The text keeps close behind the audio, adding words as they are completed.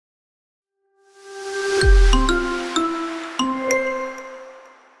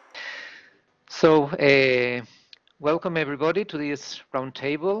Welcome everybody to this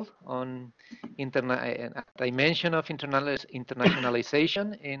roundtable on dimension of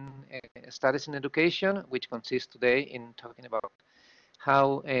internationalization in studies in education, which consists today in talking about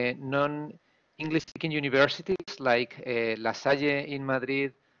how non-English speaking universities like La Salle in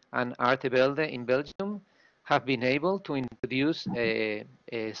Madrid and Arte Velde in Belgium have been able to introduce a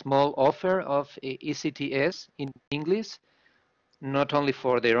small offer of ECTS in English, not only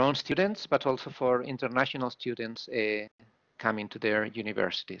for their own students, but also for international students coming to their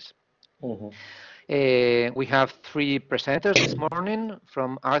universities. We have three presenters this morning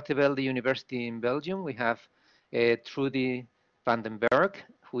from Arte Velde University in Belgium. We have Trudy van den Berg,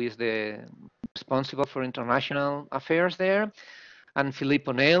 who is the responsible for international affairs there, and Philippe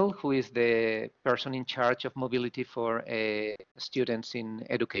O'Neill, who is the person in charge of mobility for students in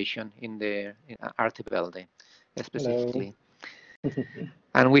education in Arte Velde specifically.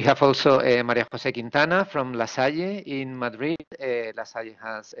 And we have also Maria José Quintana from La Salle in Madrid. La Salle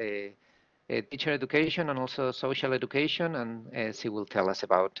has a teacher education and also social education, and she will tell us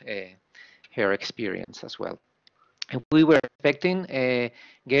about her experience as well. And we were expecting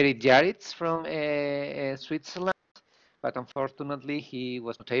Gerrit Jaritz from Switzerland, but unfortunately he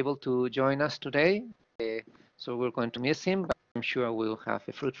was not able to join us today. So we're going to miss him, but I'm sure we'll have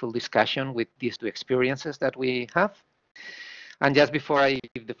a fruitful discussion with these two experiences that we have. And just before I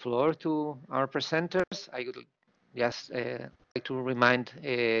give the floor to our presenters, I would just like to remind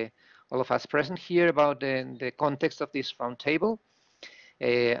all of us present here about the context of this roundtable.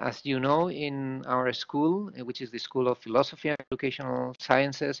 As you know, in our school, which is the School of Philosophy and Educational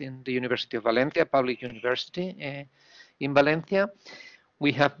Sciences in the University of Valencia, public university in Valencia,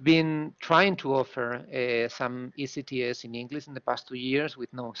 we have been trying to offer some ECTS in English in the past 2 years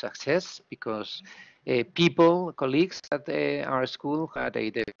with no success because colleagues at our school had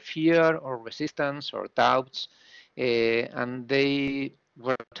either fear or resistance or doubts, and they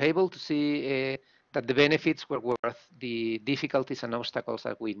were not able to see that the benefits were worth the difficulties and obstacles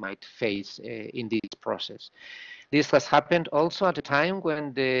that we might face in this process. This has happened also at a time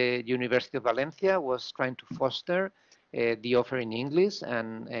when the University of Valencia was trying to foster the offer in English,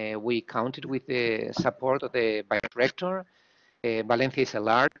 and we counted with the support of the vice rector. Valencia is a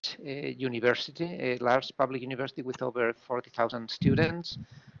large university, a large public university with over 40,000 students,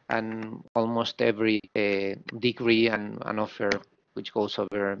 and almost every degree and offer which goes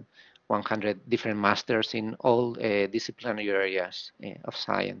over 100 different masters in all disciplinary areas of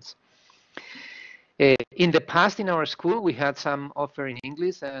science. In the past, in our school, we had some offer in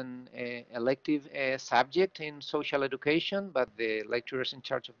English and elective subject in social education, but the lecturers in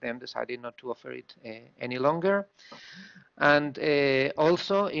charge of them decided not to offer it any longer. And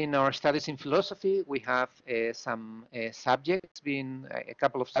also in our studies in philosophy, we have some subjects a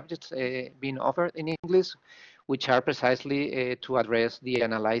couple of subjects being offered in English, which are precisely to address the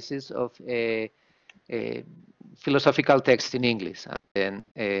analysis of philosophical texts in English. And then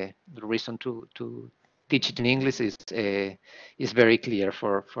the reason to teach it in English is very clear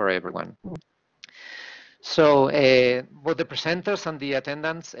for everyone. So both the presenters and the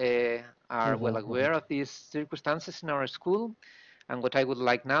attendants are well aware of these circumstances in our school. And what I would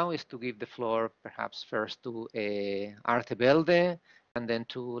like now is to give the floor perhaps first to Arte Velde and then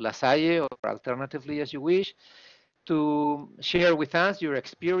to La Salle, or alternatively as you wish, to share with us your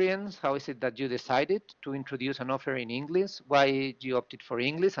experience. How is it that you decided to introduce an offer in English? Why you opted for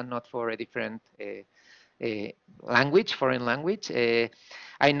English and not for a different foreign language?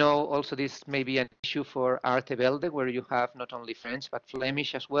 I know also this may be an issue for Arte Velde, where you have not only French but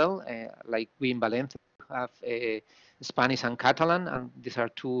Flemish as well, like we in Valencia have Spanish and Catalan, and these are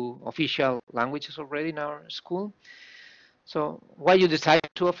two official languages already in our school. So why you decided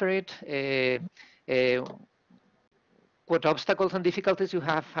to offer it? What obstacles and difficulties you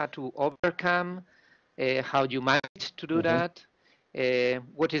have had to overcome, how you managed to do that,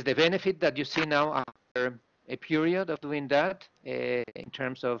 what is the benefit that you see now after a period of doing that in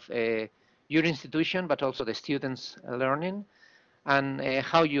terms of your institution, but also the students' learning, and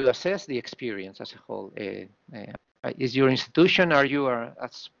how you assess the experience as a whole. Is your institution, are you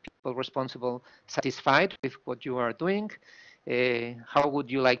as people responsible satisfied with what you are doing? How would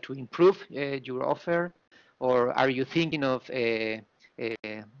you like to improve your offer? Or are you thinking of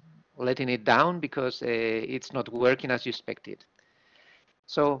letting it down because it's not working as you expected?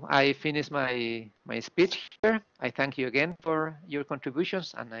 So I finish my speech here. I thank you again for your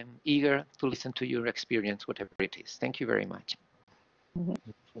contributions, and I'm eager to listen to your experience, whatever it is. Thank you very much.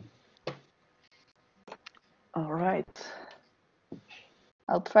 All right.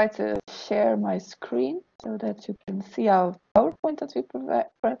 I'll try to share my screen so that you can see our PowerPoint that we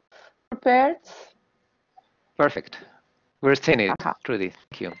prepared. Perfect. We're seeing it, Aha. Trudy.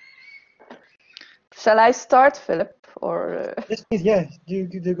 Thank you. Shall I start, Philip? Or Yes, please. Yeah,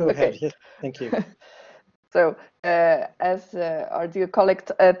 do go Okay. ahead. Yes, thank you. So, as our dear colleague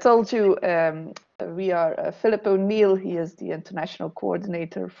told you, we are Philip O'Neill. He is the international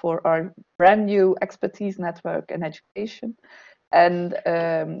coordinator for our brand new expertise network in education, and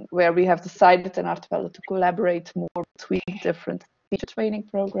where we have decided in Artevelde to collaborate more between different teacher training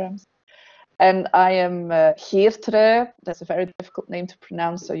programs. And I am Geertre, that's a very difficult name to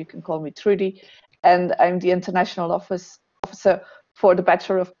pronounce, so you can call me Trudy, and I'm the international officer for the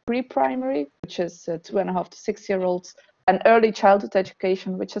Bachelor of Pre-Primary, which is 2.5 to 6-year-olds, and early childhood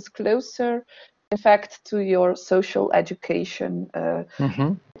education, which is closer, in fact, to your social education.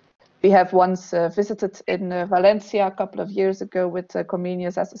 We have once visited in Valencia a couple of years ago with the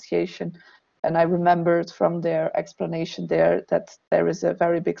Comenius Association, and I remembered from their explanation there that there is a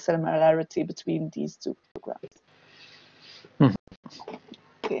very big similarity between these two programs.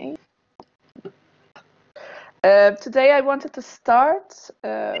 Okay. Today I wanted to start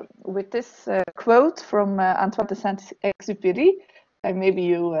with this quote from Antoine de Saint-Exupéry. Maybe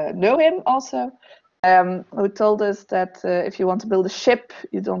you know him also, who told us that if you want to build a ship,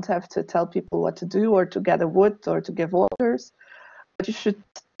 you don't have to tell people what to do or to gather wood or to give orders, but you should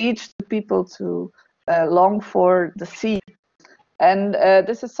teach the people to long for the sea. And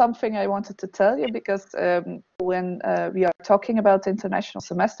this is something I wanted to tell you because when we are talking about international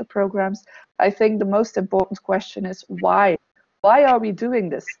semester programs, I think the most important question is why? Why are we doing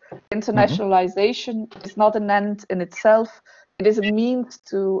this? Internationalization is not an end in itself. It is a means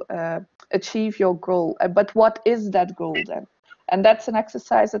to achieve your goal. But what is that goal then? And that's an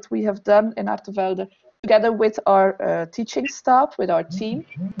exercise that we have done in Artevelde together with our teaching staff, with our team.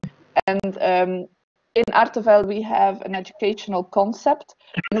 And in Artevelde, we have an educational concept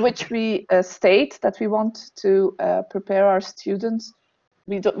in which we state that we want to prepare our students.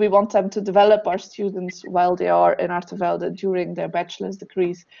 We want them to develop our students while they are in Artevelde during their bachelor's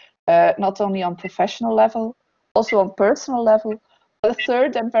degrees, not only on professional level, also on personal level. But the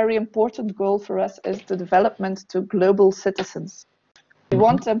third and very important goal for us is the development to global citizens. We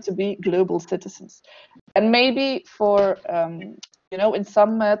want them to be global citizens. And maybe for you know, in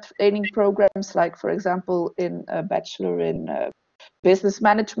some training programs, like for example in a bachelor in business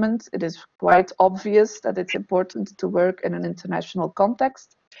management, it is quite obvious that it's important to work in an international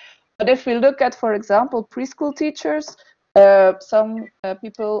context. But if we look at, for example, preschool teachers, some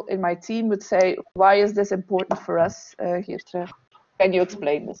people in my team would say, why is this important for us, Geertre? Can you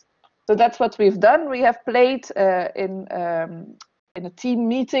explain this? So that's what we've done. We have played in a team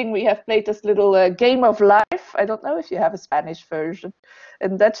meeting, we have played this little game of life. I don't know if you have a Spanish version.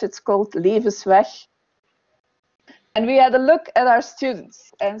 In Dutch, it's called Levensweg. And we had a look at our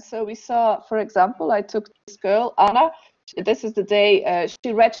students. And so we saw, for example, I took this girl, Anna. This is the day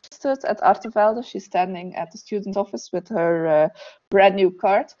she registered at Artevelde. She's standing at the student office with her brand new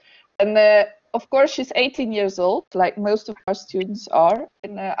card. And of course, she's 18 years old, like most of our students are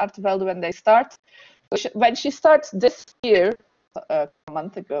in Artevelde when they start. So when she starts this year, a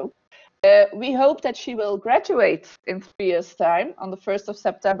month ago, we hope that she will graduate in 3 years' time on the 1st of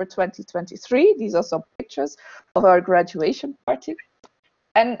September 2023. These are some pictures of our graduation party.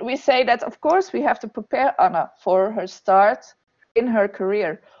 And we say that, of course, we have to prepare Anna for her start in her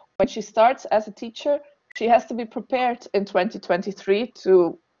career. When she starts as a teacher, she has to be prepared in 2023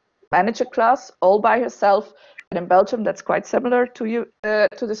 to manage a class all by herself. And in Belgium, that's quite similar to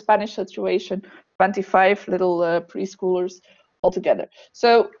the Spanish situation, 25 little preschoolers altogether.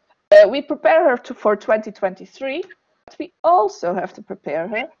 So we prepare her for 2023, but we also have to prepare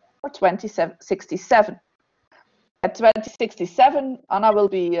her for 2067. At 2067, Anna will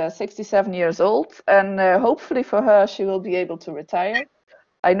be 67 years old, and hopefully for her, she will be able to retire.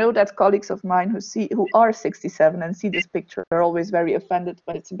 I know that colleagues of mine who are 67 and see this picture are always very offended,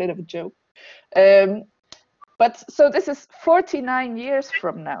 but it's a bit of a joke. But so this is 49 years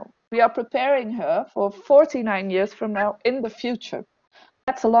from now. We are preparing her for 49 years from now in the future.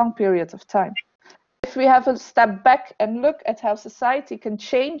 That's a long period of time. If we have a step back and look at how society can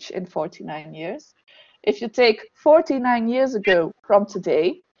change in 49 years, if you take 49 years ago from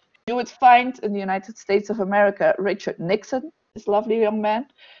today, you would find in the United States of America Richard Nixon, this lovely young man.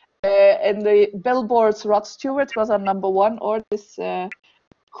 In the billboards, Rod Stewart was our #1, or this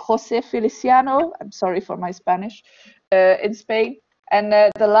José Feliciano, I'm sorry for my Spanish, in Spain. And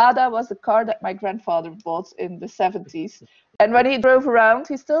the Lada was the car that my grandfather bought in the 70s. And when he drove around,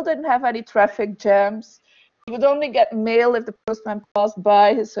 he still didn't have any traffic jams. He would only get mail if the postman passed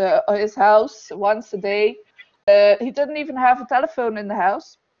by his house once a day. He didn't even have a telephone in the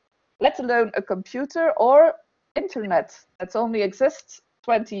house, let alone a computer or internet that only exists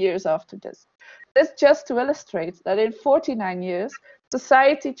 20 years after this. This just to illustrate that in 49 years,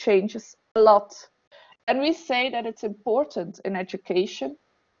 society changes a lot. And we say that it's important in education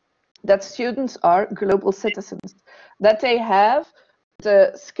that students are global citizens, that they have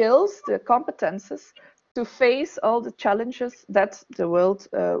the skills, the competences to face all the challenges that the world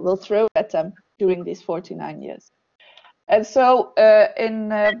will throw at them during these 49 years. And so in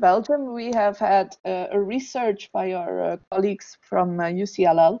Belgium, we have had a research by our colleagues from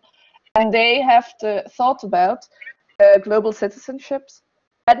UCLL, and they have thought about global citizenships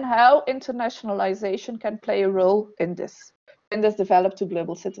and how internationalization can play a role in this develop to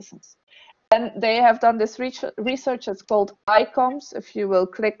global citizens. And they have done this research that's called ICOMS. If you will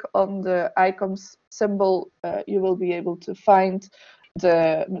click on the ICOMS symbol, you will be able to find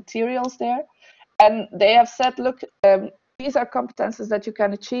the materials there. And they have said, look, these are competences that you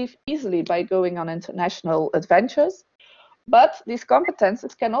can achieve easily by going on international adventures. But these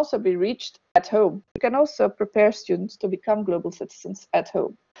competences can also be reached at home. You can also prepare students to become global citizens at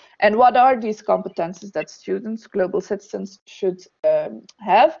home. And what are these competences that students, global citizens, should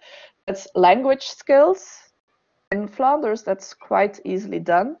have? That's language skills. In Flanders, that's quite easily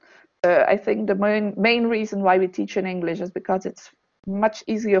done. I think the main reason why we teach in English is because it's much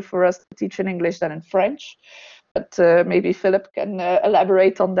easier for us to teach in English than in French. But maybe Philip can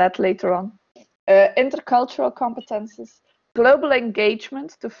elaborate on that later on. Intercultural competences, global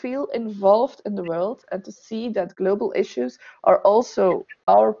engagement, to feel involved in the world and to see that global issues are also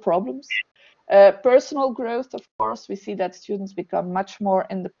our problems. Personal growth, of course, we see that students become much more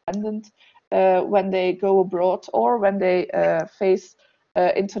independent when they go abroad or when they face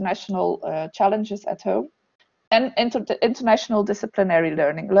international challenges at home. And international disciplinary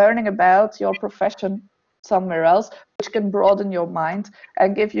learning about your profession somewhere else, which can broaden your mind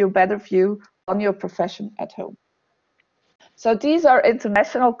and give you a better view on your profession at home. So these are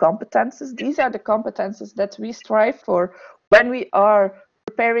international competences. These are the competences that we strive for when we are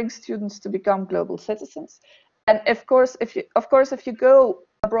preparing students to become global citizens. And of course, if you go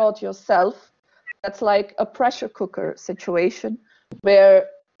abroad yourself, that's like a pressure cooker situation where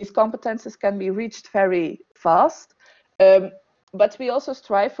these competences can be reached very fast. But we also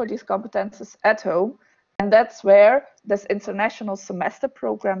strive for these competences at home. And that's where this international semester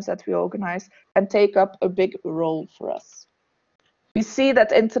programs that we organize can take up a big role for us. We see that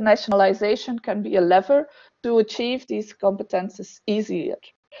internationalization can be a lever to achieve these competences easier.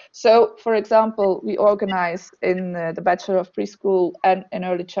 So, for example, we organize in the Bachelor of Preschool and in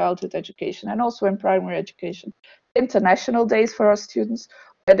Early Childhood Education and also in Primary Education international days for our students,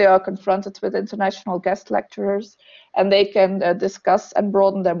 where they are confronted with international guest lecturers and they can discuss and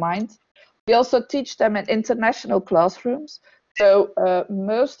broaden their mind. We also teach them in international classrooms. So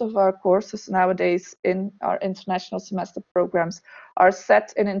most of our courses nowadays in our international semester programs are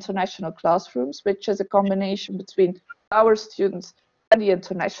set in international classrooms, which is a combination between our students and the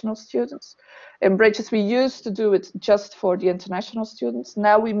international students. In Bridges, we used to do it just for the international students.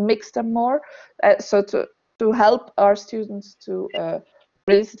 Now we mix them more, so to help our students to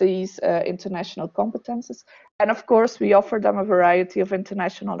raise these international competences. And of course, we offer them a variety of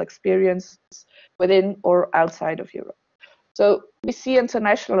international experiences within or outside of Europe. So we see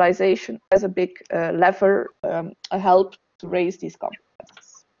internationalization as a big lever, a help to raise these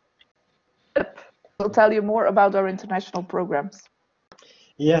competences. We'll tell you more about our international programs.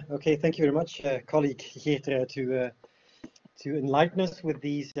 Yeah, okay, thank you very much, colleague Geertruid, to enlighten us with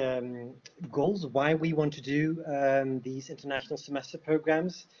these goals, why we want to do these international semester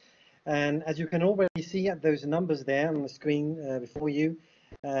programs. And as you can already see at those numbers there on the screen before you,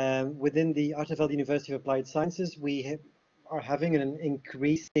 within the Artevelde University of Applied Sciences, we are having an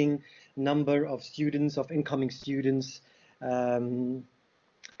increasing number of students, of incoming students,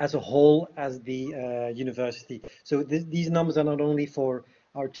 as a whole as the university. So these numbers are not only for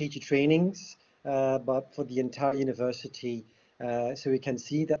our teacher trainings, but for the entire university. So we can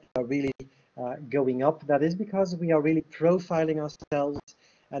see that they are really going up. That is because we are really profiling ourselves,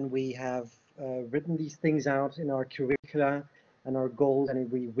 and we have written these things out in our curricula and our goals, and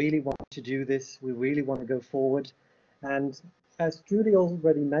we really want to do this. We really want to go forward. And as Julie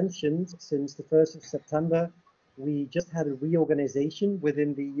already mentioned, since the 1st of September, we just had a reorganization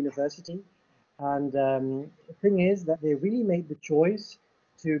within the university. And the thing is that they really made the choice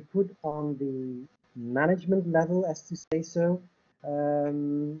to put on the management level, as to say so,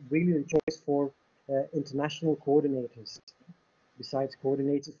 really the choice for international coordinators. Besides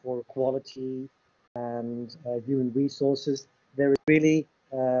coordinators for quality and human resources, there is really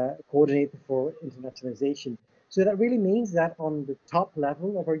a coordinator for internationalization. So that really means that on the top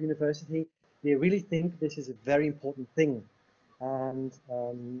level of our university, they really think this is a very important thing. And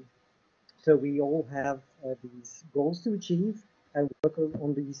so we all have these goals to achieve and work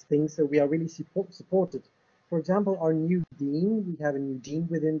on these things. So we are really supported. For example, our new dean, we have a new dean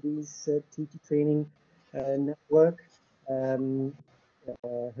within these teacher training network. Her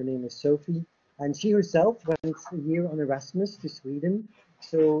name is Sophie, and she herself went a year on Erasmus to Sweden.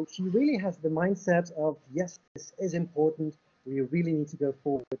 So she really has the mindset of, yes, this is important. We really need to go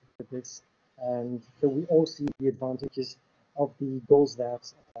forward with this. And so we all see the advantages of the goals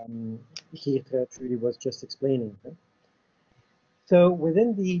that Geert Trudy was just explaining. So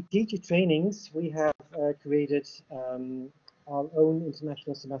within the teacher trainings, we have created our own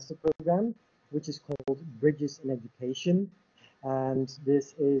international semester program, which is called Bridges in Education. And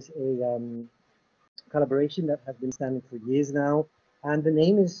this is a collaboration that has been standing for years now. And the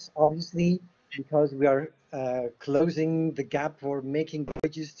name is obviously because we are closing the gap or making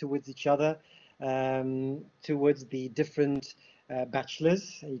bridges towards each other, towards the different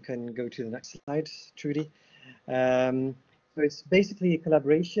bachelors. You can go to the next slide, Trudy. So it's basically a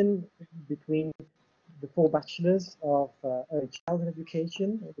collaboration between the 4 bachelors of early childhood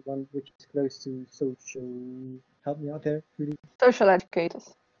education, the one which is close to social. Help me out there, Trudy. Social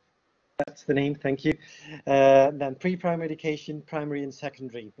educators. That's the name, thank you. Then pre-primary education, primary and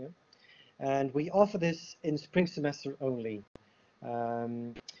secondary. Yeah? And we offer this in spring semester only.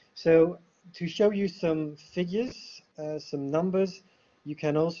 So to show you some figures, some numbers, you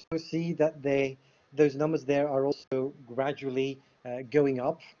can also see that those numbers there are also gradually going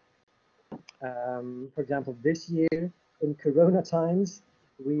up. For example, this year in Corona times,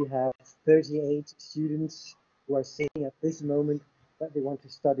 we have 38 students who are saying at this moment that they want to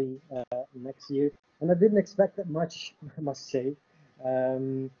study next year. And I didn't expect that much, I must say.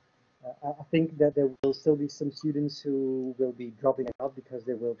 I think that there will still be some students who will be dropping out because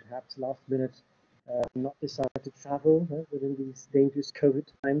they will perhaps last minute not decide to travel within these dangerous COVID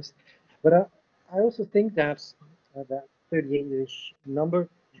times. But I also think that that 38-ish number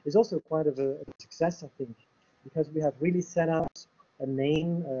is also quite of a success, I think, because we have really set out a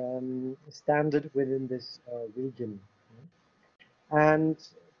main standard within this region. And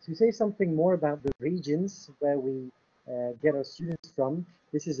to say something more about the regions where we get our students from,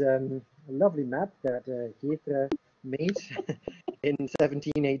 this is a lovely map that Geert made in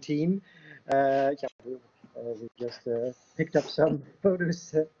 1718. Yeah, we just picked up some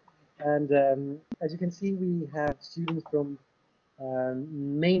photos. And as you can see, we have students from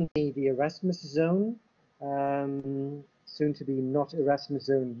mainly the Erasmus zone, soon to be not Erasmus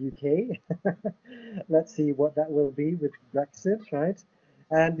zone UK. Let's see what that will be with Brexit, right?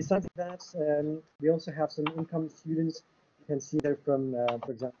 And besides that, we also have some incoming students. You can see they're from,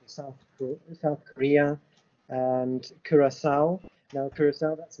 for example, South Korea and Curacao. Now,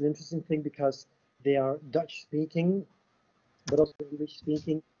 Curacao, that's an interesting thing because they are Dutch speaking, but also English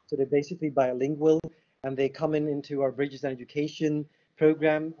speaking. So they're basically bilingual, and they come into our Bridges in Education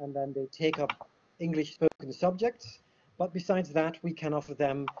program, and then they take up English spoken subjects. But besides that, we can offer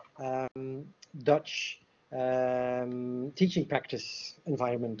them Dutch teaching practice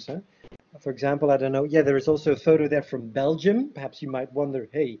environment. Huh? For example, I don't know, yeah, there is also a photo there from Belgium. Perhaps you might wonder,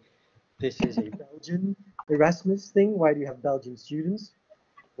 hey, this is a Belgian Erasmus thing. Why do you have Belgian students?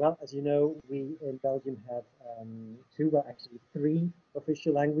 Well, as you know, we in Belgium have 2, well, actually 3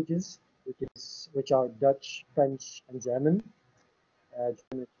 official languages, which are Dutch, French, and German. German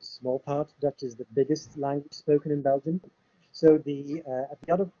is a small part. Dutch is the biggest language spoken in Belgium. So at the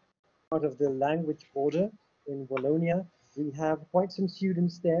other part of the language border in Wallonia, we have quite some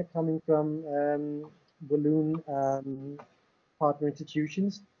students there coming from Walloon partner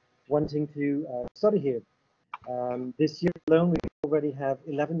institutions wanting to study here. This year alone, we already have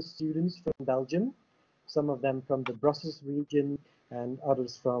 11 students from Belgium, some of them from the Brussels region and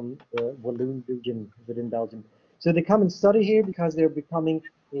others from the Walloon region within Belgium. So they come and study here because they're becoming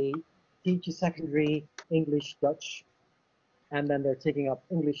a teacher secondary English, Dutch, and then they're taking up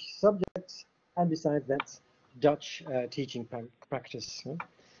English subjects, and besides that, Dutch teaching practice. So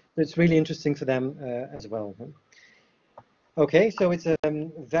it's really interesting for them as well. Okay, so it's a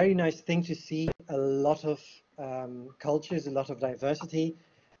very nice thing to see a lot of cultures, a lot of diversity.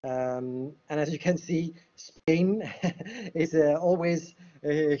 And as you can see, Spain is always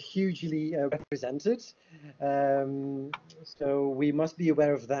hugely represented. So we must be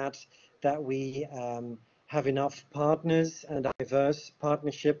aware of that we have enough partners and diverse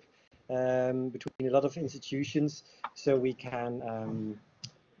partnership between a lot of institutions, so we can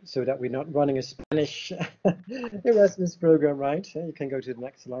so that we're not running a Spanish Erasmus program, right? You can go to the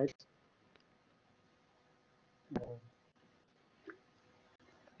next slide.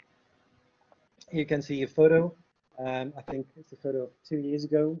 You can see a photo. I think it's a photo of 2 years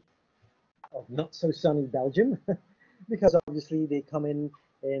ago of not so sunny Belgium, because obviously they come in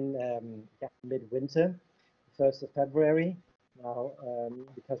midwinter, 1st of February. Now,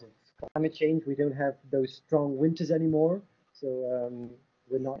 because of climate change, we don't have those strong winters anymore. So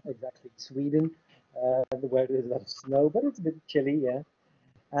we're not exactly Sweden, where there's a lot of snow, but it's a bit chilly, yeah.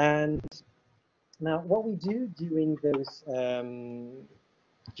 And now, what we do during those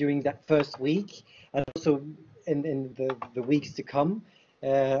during that first week, and also in the weeks to come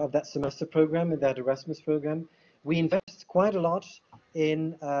of that semester program and that Erasmus program, we invest quite a lot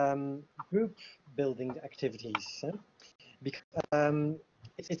in group building activities. Because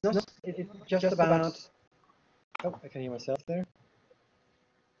it's not it's just about. Oh, I can hear myself there.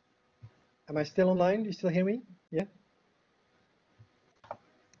 Am I still online? Do you still hear me? Yeah.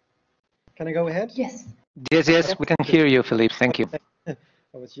 Can I go ahead? Yes. Yes, yes, we can hear you, Philippe. Thank you.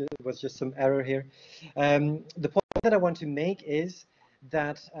 It was just some error here. The point that I want to make is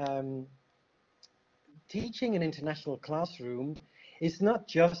that teaching an international classroom is not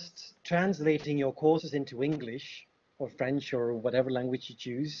just translating your courses into English or French or whatever language you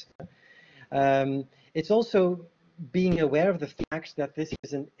choose. It's also being aware of the fact that this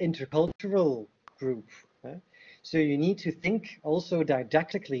is an intercultural group. So you need to think also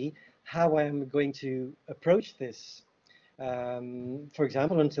didactically how I'm going to approach this. For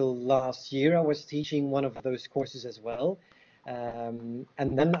example, until last year, I was teaching one of those courses as well. And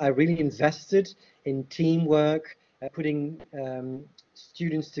then I really invested in teamwork, putting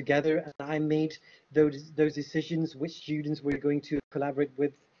students together, and I made those decisions, which students we're going to collaborate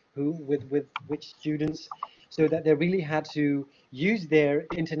with, with which students, so that they really had to use their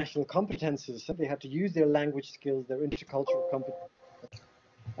international competences. So they had to use their language skills, their intercultural competences.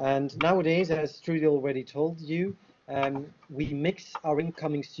 And nowadays, as Trudy already told you, we mix our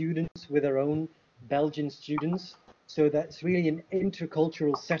incoming students with our own Belgian students, so that's really an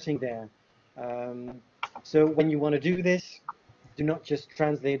intercultural setting there. So when you want to do this, do not just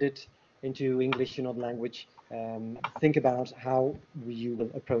translate it into English or another language. Think about how you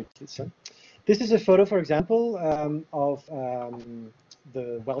will approach this. This is a photo, for example, of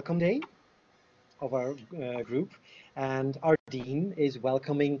the welcome day of our group, and our dean is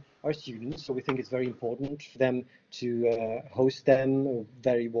welcoming our students, so we think it's very important for them to host them a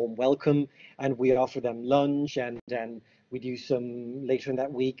very warm welcome, and we offer them lunch, and then we do some later in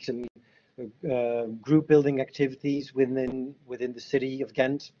that week some group building activities within the city of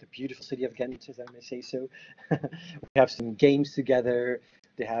Ghent, the beautiful city of Ghent, as I may say so. We have some games together,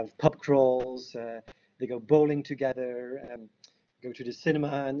 they have pub crawls, they go bowling together, go to the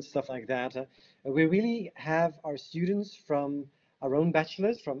cinema and stuff like that. We really have our students from our own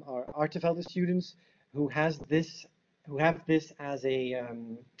bachelors, from our Artevelde students, who have this as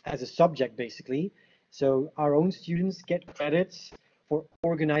a subject basically. So our own students get credits for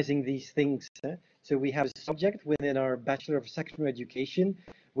organizing these things. So we have a subject within our Bachelor of Secondary Education,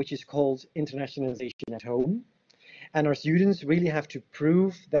 which is called Internationalization at Home. And our students really have to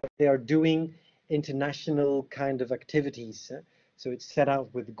prove that they are doing international kind of activities. So it's set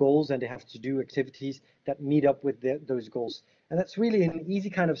out with goals, and they have to do activities that meet up with those goals. And that's really an easy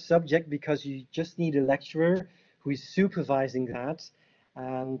kind of subject, because you just need a lecturer who is supervising that.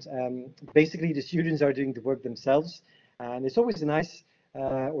 And basically the students are doing the work themselves. And it's always nice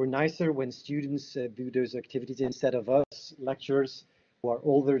or nicer when students do those activities instead of us lecturers who are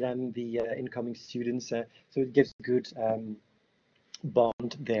older than the incoming students. So it gives a good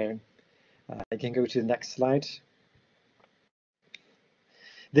bond there. I can go to the next slide.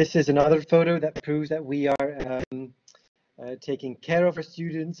 This is another photo that proves that we are taking care of our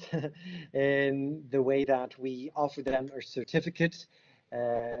students in the way that we offer them a certificate.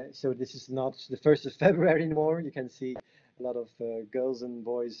 So this is not the 1st of February anymore. You can see a lot of girls and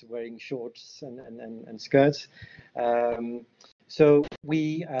boys wearing shorts and skirts. So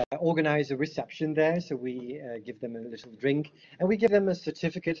we organize a reception there. So we give them a little drink, and we give them a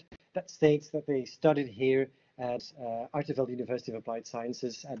certificate that states that they studied here at Artevelde University of Applied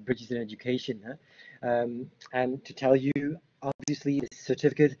Sciences at Bridges in Education. And to tell you, obviously, the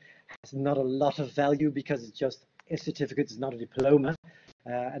certificate has not a lot of value, because it's just a certificate, it's not a diploma,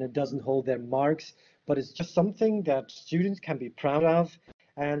 and it doesn't hold their marks, but it's just something that students can be proud of.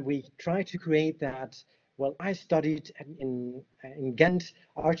 And we try to create that, well, I studied in Ghent,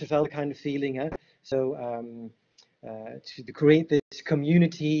 Artevelde kind of feeling. So to create this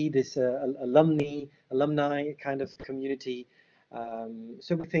community, this alumni kind of community.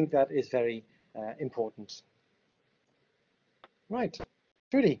 So we think that is very important. Right,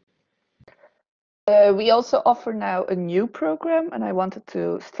 Trudy. We also offer now a new program, and I wanted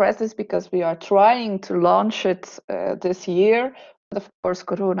to stress this because we are trying to launch it this year. But of course,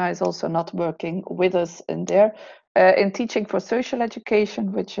 Corona is also not working with us in there. In Teaching for Social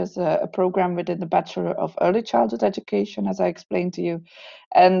Education, which is a program within the Bachelor of Early Childhood Education, as I explained to you.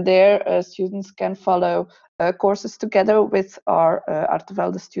 And there, students can follow courses together with our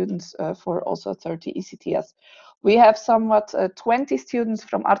Artevelde students for also 30 ECTS. We have somewhat 20 students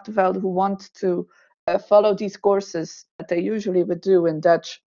from Artevelde who want to follow these courses that they usually would do in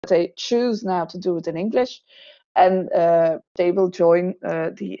Dutch, but they choose now to do it in English, and they will join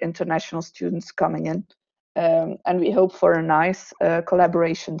the international students coming in. And we hope for a nice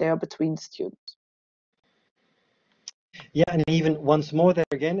collaboration there between the students. Yeah, and even once more there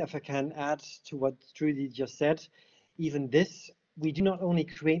again, if I can add to what Trudy just said, even this, we do not only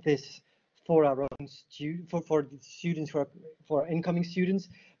create this for our own for the students, for incoming students,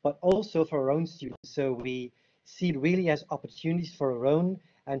 but also for our own students. So we see it really as opportunities for our own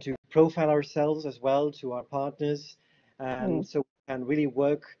and to profile ourselves as well to our partners. And so we can really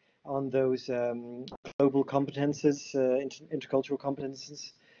work on those global competences, intercultural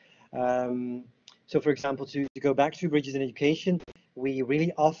competences. So, for example, to go back to Bridges in Education, we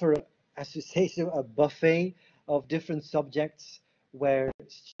really offer, as you say, so a buffet of different subjects where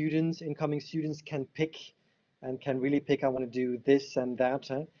students, incoming students, can pick and can really pick, I want to do this and that.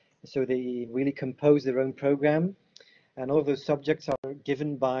 So they really compose their own program. And all of those subjects are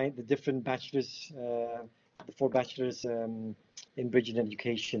given by the different bachelors, the 4 bachelors in Bridges in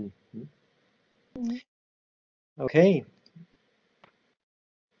Education. Okay.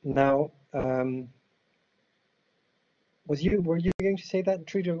 Now, were you going to say that,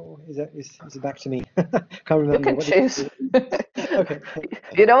 Trudy, or is it back to me? Can't remember. You can choose. Okay.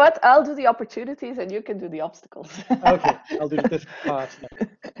 You know what? I'll do the opportunities and you can do the obstacles. Okay, I'll do the difficult part.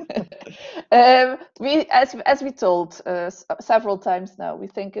 As we told several times now, we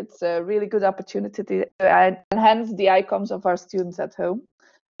think it's a really good opportunity to enhance the outcomes of our students at home.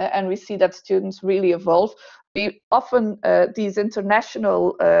 And we see that students really evolve. We often, these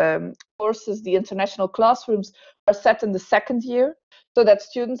international courses, the international classrooms are set in the 2nd year, so that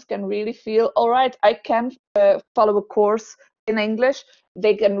students can really feel, all right, I can follow a course in English.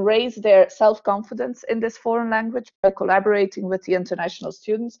 They can raise their self-confidence in this foreign language by collaborating with the international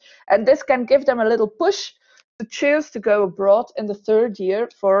students. And this can give them a little push to choose to go abroad in the 3rd year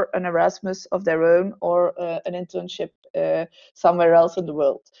for an Erasmus of their own or an internship somewhere else in the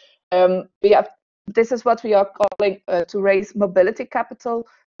world. This is what we are calling to raise mobility capital.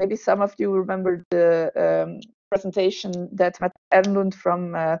 Maybe some of you remember the presentation that Matt Erlund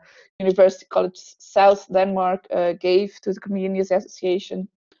from University College South Denmark gave to the Community Association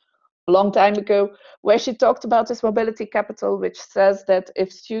a long time ago, where she talked about this mobility capital, which says that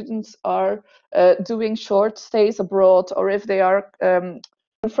if students are doing short stays abroad, or if they are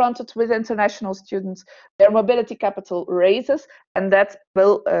confronted with international students, their mobility capital raises, and that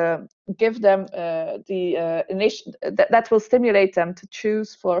will give them that will stimulate them to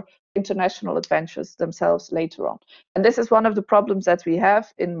choose for international adventures themselves later on. And this is one of the problems that we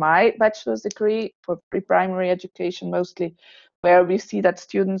have in my bachelor's degree for pre-primary education mostly, where we see that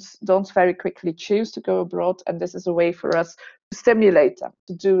students don't very quickly choose to go abroad, and this is a way for us to stimulate them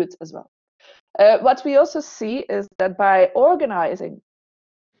to do it as well. What we also see is that by organizing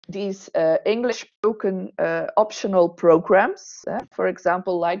these English spoken optional programs, for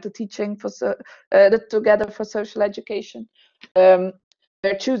example, like the Teaching for the Together for Social Education,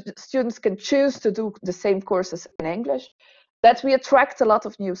 where students can choose to do the same courses in English, that we attract a lot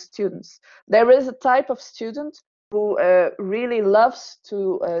of new students. There is a type of student who really loves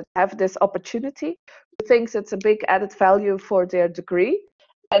to have this opportunity, who thinks it's a big added value for their degree.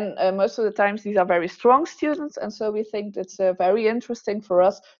 And most of the times these are very strong students, and so we think it's very interesting for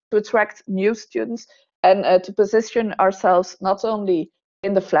us to attract new students and to position ourselves not only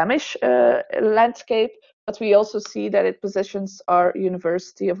in the Flemish landscape, but we also see that it positions our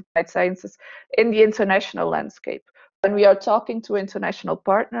University of Applied Sciences in the international landscape. When we are talking to international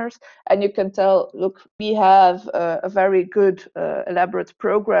partners, and you can tell, look, we have a very good elaborate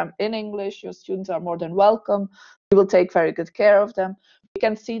program in English, your students are more than welcome, we will take very good care of them. We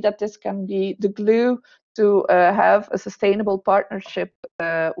can see that this can be the glue to have a sustainable partnership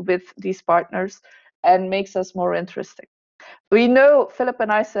with these partners and makes us more interesting. We know, Philip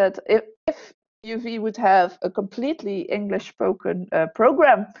and I said, if UV would have a completely English spoken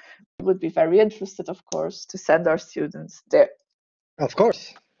program, we would be very interested, of course, to send our students there. Of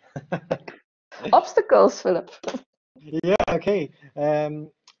course. Obstacles, Philip. Yeah, okay.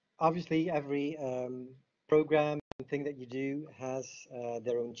 Obviously, every program and thing that you do has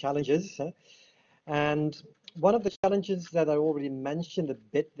their own challenges. And one of the challenges that I already mentioned a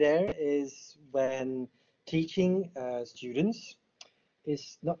bit there is when teaching students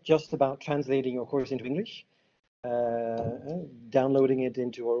is not just about translating your course into English, downloading it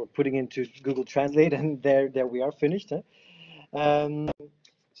into or putting into Google Translate, and there we are finished. Huh?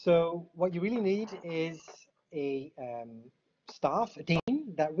 So what you really need is a staff, a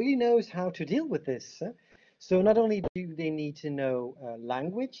team that really knows how to deal with this. Huh? So not only do they need to know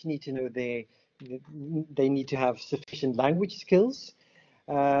language, they need to have sufficient language skills,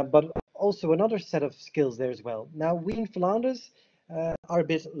 but also another set of skills there as well. Now, we in Flanders are a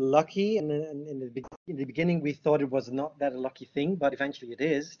bit lucky, and in the beginning we thought it was not that a lucky thing, but eventually it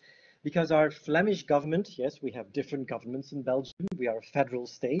is, because our Flemish government, yes, we have different governments in Belgium, we are a federal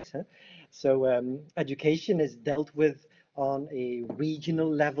state, huh? So education is dealt with on a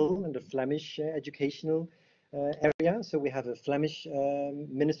regional level in the Flemish educational area. So we have a Flemish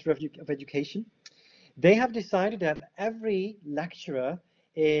Minister of Education. They have decided that every lecturer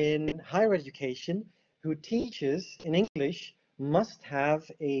in higher education who teaches in English must have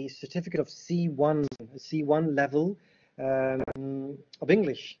a certificate of C1 level of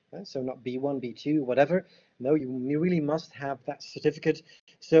English. So not B1, B2, whatever. No, you really must have that certificate.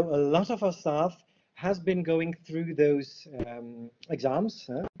 So a lot of our staff has been going through those exams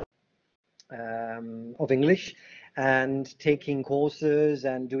of English and taking courses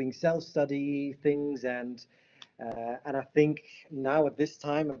and doing self-study things, and I think now at this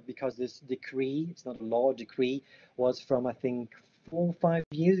time, because this decree, it's not a law, decree was from I think 4 or 5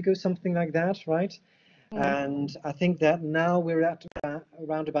 years ago, something like that, right? And I think that now we're at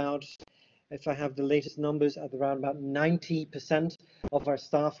around about, if I have the latest numbers, at around about 90% of our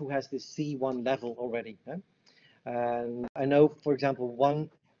staff who has this C1 level already. And I know, for example, one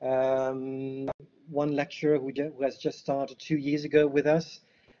lecturer who has just started 2 years ago with us.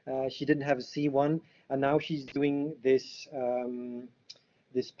 She didn't have a C1, and now she's doing this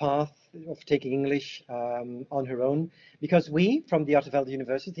path of taking English on her own. Because we, from the Art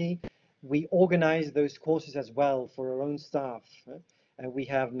University, we organize those courses as well for our own staff. And we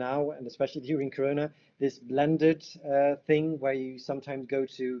have now, and especially during Corona, this blended thing where you sometimes go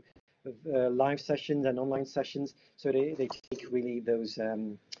to live sessions and online sessions. So they take really those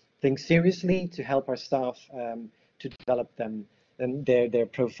things seriously to help our staff to develop them and their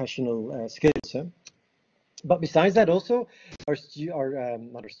professional skills. But besides that, also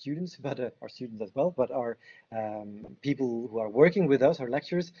not our students, but our students as well, but our people who are working with us, our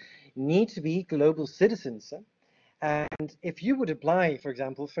lecturers, need to be global citizens. And if you would apply, for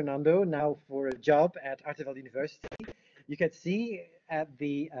example, Fernando, now for a job at Artevelde University, you can see at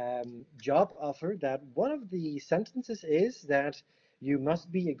the job offer that one of the sentences is that you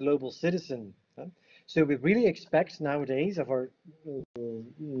must be a global citizen. So we really expect nowadays of our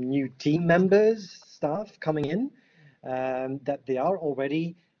new team members, staff coming in, that they are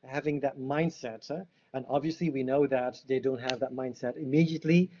already having that mindset. And obviously we know that they don't have that mindset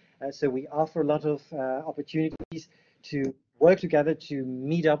immediately. So we offer a lot of opportunities to work together to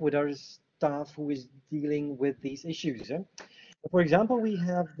meet up with our staff who is dealing with these issues. For example, we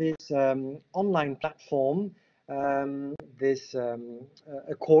have this online platform, a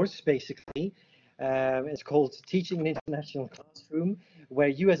course basically. It's called Teaching in International Classroom, where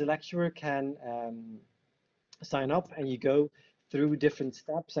you as a lecturer can sign up and you go through different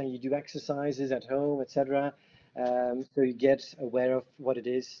steps and you do exercises at home, etc. So you get aware of what it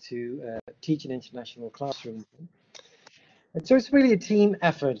is to teach an international classroom. And so it's really a team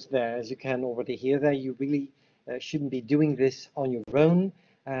effort there, as you can already hear there. You really shouldn't be doing this on your own.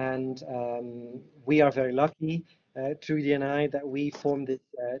 And we are very lucky, Trudy and I, that we formed this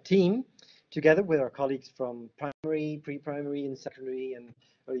team together with our colleagues from primary, pre-primary, and secondary and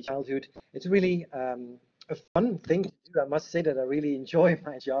early childhood. It's really a fun thing to do. I must say that I really enjoy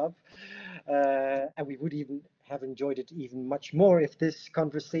my job. And we would even have enjoyed it even much more if this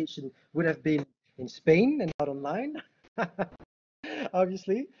conversation would have been in Spain and not online.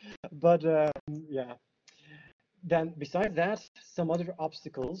 Obviously, but yeah. Then besides that, some other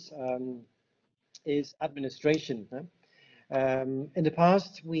obstacles is administration. In the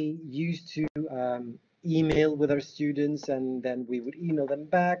past, we used to email with our students, and then we would email them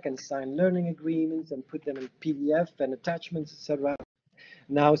back and sign learning agreements and put them in PDF and attachments, etc.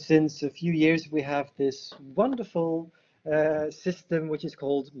 Now, since a few years, we have this wonderful system which is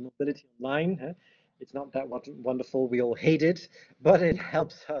called Mobility Online. It's not that wonderful, we all hate it, but it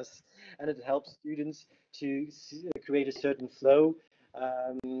helps us and it helps students to create a certain flow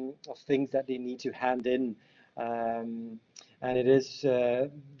of things that they need to hand in. And it is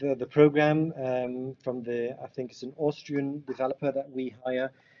the program from I think it's an Austrian developer that we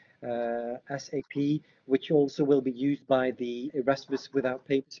hire. SAP, which also will be used by the Erasmus Without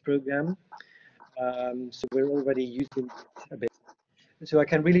Papers program. So we're already using it a bit. So I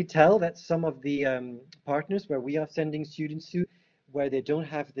can really tell that some of the partners where we are sending students to, where they don't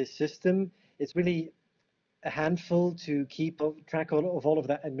have this system, it's really a handful to keep track of all of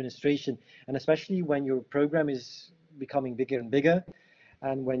that administration. And especially when your program is becoming bigger and bigger,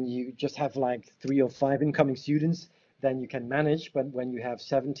 and when you just have like 3 or 5 incoming students, then you can manage. But when you have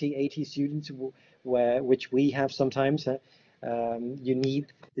 70, 80 students, which we have sometimes, you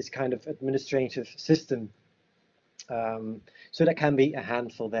need this kind of administrative system. So that can be a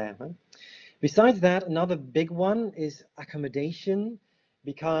handful there. Huh? Besides that, another big one is accommodation,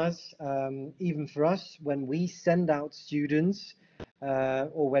 because even for us, when we send out students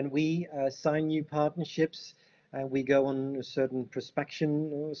or when we sign new partnerships, we go on a certain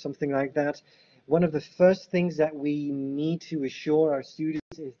prospection or something like that, one of the first things that we need to assure our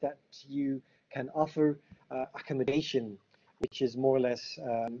students is that you can offer accommodation, which is more or less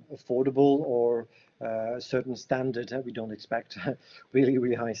affordable or a certain standard. We don't expect really,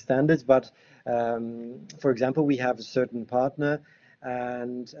 really high standards, but for example, we have a certain partner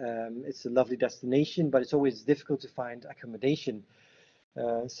and it's a lovely destination, but it's always difficult to find accommodation.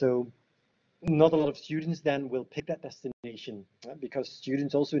 So not a lot of students then will pick that destination because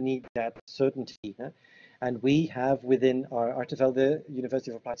students also need that certainty. And we have within our Artevelde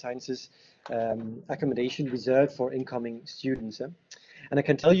University of Applied Sciences accommodation reserved for incoming students. And I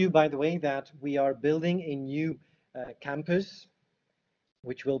can tell you, by the way, that we are building a new campus,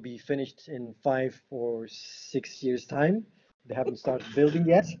 which will be finished in 5 or 6 years' time. They haven't started building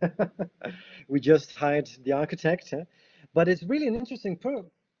yet. We just hired the architect. But it's really an interesting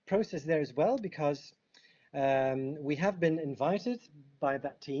process there as well, because we have been invited by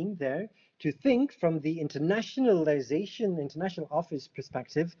that team there to think from the internationalization, international office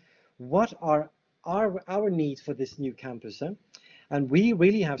perspective, what are our needs for this new campus. And we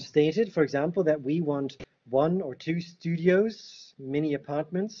really have stated, for example, that we want 1 or 2 studios, mini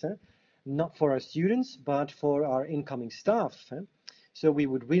apartments, not for our students, but for our incoming staff. So we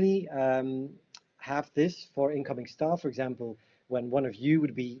would really have this for incoming staff, for example, when one of you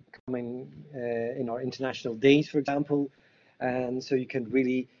would be coming in our international days, for example, and so you can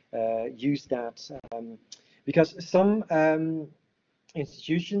really use that because some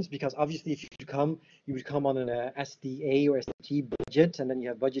institutions, because obviously if you would come on an SDA or SDT budget, and then you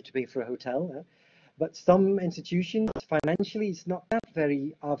have budget to pay for a hotel. But some institutions, financially, it's not that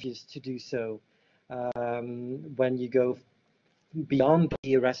very obvious to do so. When you go beyond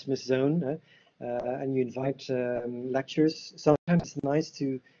the Erasmus zone and you invite lecturers, sometimes it's nice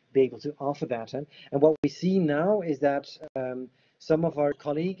to be able to offer that. And what we see now is that some of our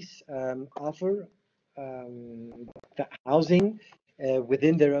colleagues offer that housing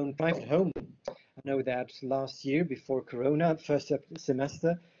within their own private home. I know that last year, before Corona, first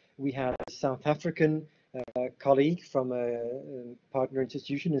semester, we had a South African colleague from a partner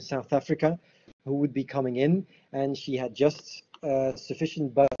institution in South Africa who would be coming in, and she had just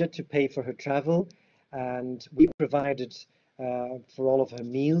sufficient budget to pay for her travel, and we provided for all of her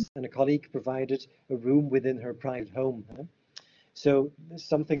meals, and a colleague provided a room within her private home. So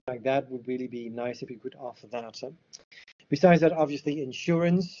something like that would really be nice if we could offer that. Besides that, obviously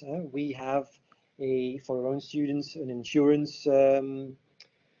insurance. We have for our own students an insurance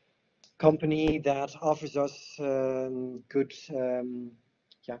company that offers us good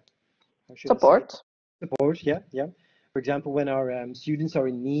Support. Support, yeah. For example, when our students are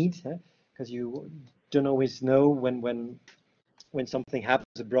in need, because you don't always know when something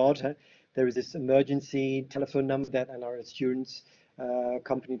happens abroad, there is this emergency telephone number that, and our insurance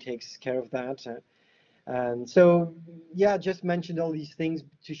company takes care of that. And so, yeah, just mentioned all these things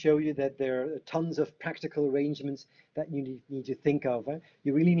to show you that there are tons of practical arrangements that you need to think of.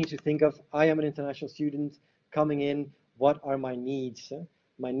 You really need to think of, I am an international student coming in, what are my needs?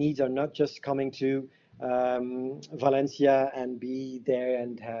 My needs are not just coming to Valencia and be there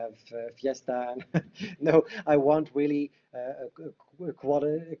and have fiesta. No, I want really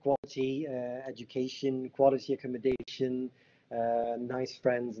quality education, quality accommodation, nice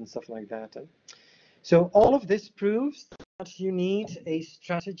friends and stuff like that. So all of this proves that you need a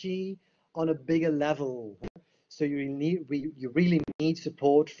strategy on a bigger level. So you really need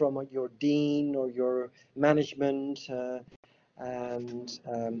support from your dean or your management, and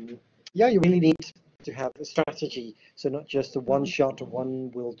yeah, you really need to have a strategy. So not just a one shot or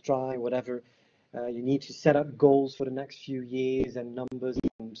one will try, whatever. You need to set up goals for the next few years and numbers.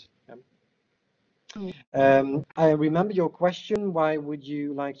 And I remember your question. Why would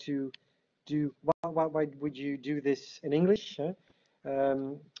you like to why would you do this in English?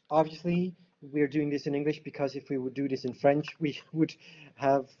 obviously, we're doing this in English because if we would do this in French, we would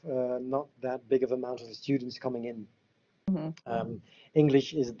have not that big of amount of students coming in. Mm-hmm.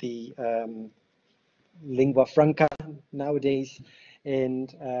 English is the lingua franca nowadays in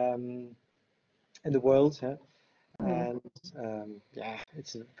the world, huh? And yeah,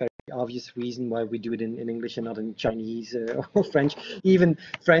 it's a very obvious reason why we do it in English and not in Chinese or French. Even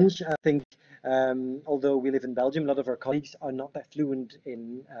French, I think, although we live in Belgium, a lot of our colleagues are not that fluent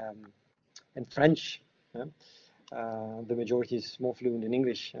in French. Huh? The majority is more fluent in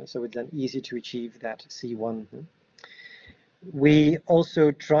English, so it's then easy to achieve that C1. Huh? We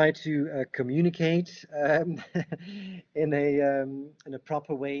also try to communicate in a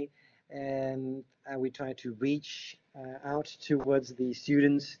proper way, and we try to reach out towards the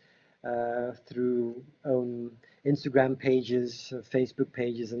students through own Instagram pages, Facebook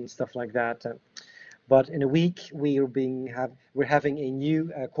pages, and stuff like that. But in a week, we're having a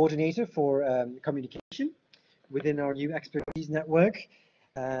new coordinator for communication within our new expertise network.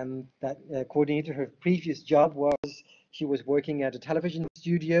 That coordinator, her previous job was she was working at a television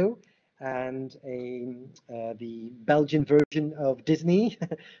studio and the Belgian version of Disney.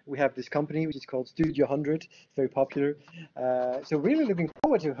 We have this company which is called Studio 100, very popular. So really looking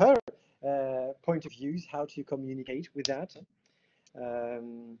forward to her point of views, how to communicate with that.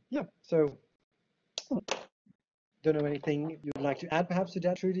 Yeah, so don't know anything you'd like to add perhaps to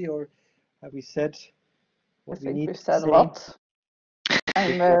that, Trudy, or have we said what we need we've to said say? a lot.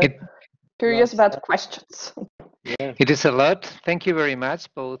 I'm curious about questions. Yeah. It is a lot. Thank you very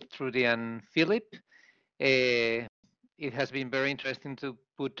much, both Trudy and Philip. It has been very interesting to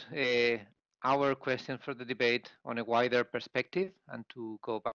put our question for the debate on a wider perspective and to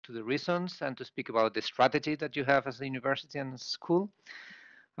go back to the reasons and to speak about the strategy that you have as a university and school.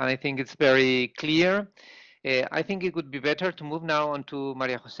 And I think it's very clear. I think it would be better to move now on to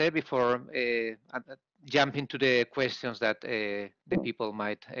Maria Jose before jump into the questions that the people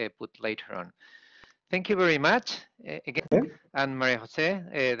might put later on. Thank you very much again. Okay. And Maria Jose,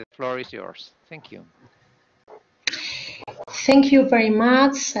 the floor is yours. Thank you. Thank you very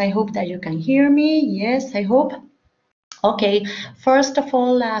much. I hope that you can hear me. Yes, I hope. Okay, first of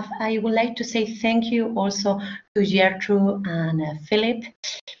all, I would like to say thank you also to Gertrude and Philip,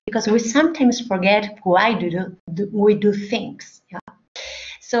 because we sometimes forget why we do things. Yeah?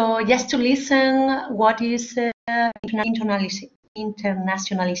 So just to listen what is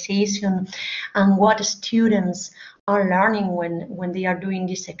internationalization and what students are learning when they are doing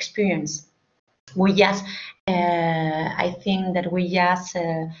this experience. We just, I think that we just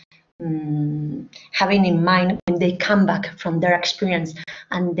having in mind when they come back from their experience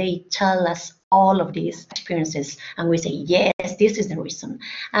and they tell us all of these experiences, and we say, yes, this is the reason.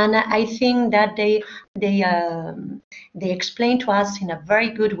 And I think that they explain to us in a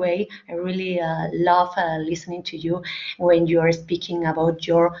very good way. I really love listening to you when you are speaking about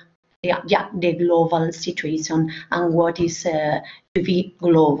the global situation and what is to be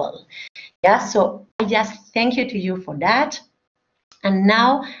global. Yeah, so I just thank you to you for that. And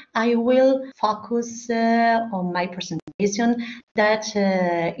now I will focus on my presentation that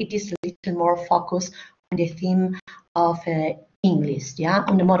it is a little more focused on the theme of English, yeah,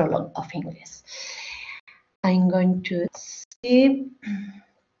 on the monologue of English. I'm going to see,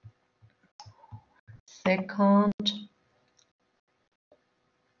 second.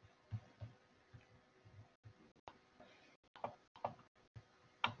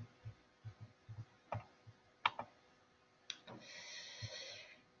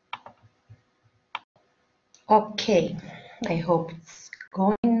 Okay, I hope it's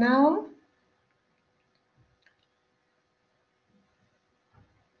going now.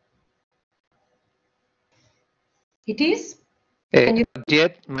 It is? Not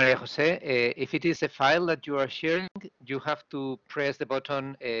yet, Maria Jose. If it is a file that you are sharing, you have to press the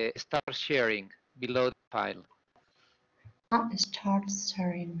button Start Sharing below the file. Start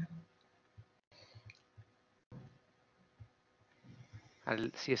sharing.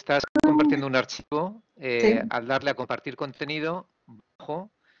 Si estás compartiendo un archivo, al darle a compartir contenido,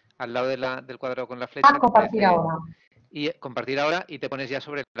 abajo, al lado del cuadrado con la flecha, Compartir ahora. Y compartir ahora y te pones ya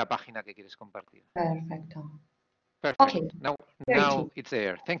sobre la página que quieres compartir. Perfecto. Perfect. Okay. Now it's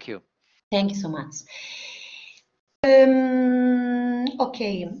there. Thank you. Thank you so much.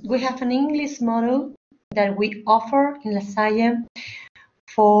 Okay, we have an English model that we offer in La Salle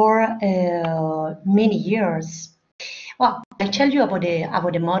for many years. Well, I tell you about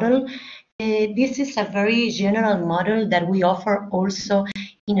the model. This is a very general model that we offer also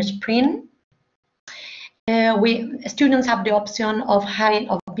in spring. Students have the option of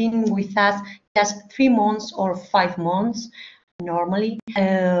being with us just 3 months or 5 months. normally.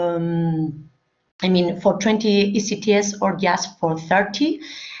 I mean, for 20 ECTS or just for 30.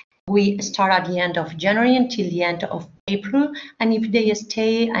 We start at the end of January until the end of April, and if they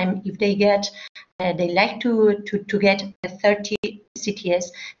stay and if they get, they like to get 30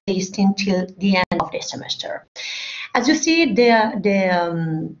 ECTS, they stay until the end of the semester. As you see,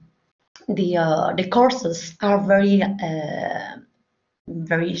 the courses are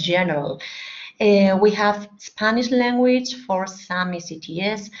very general. We have Spanish language for some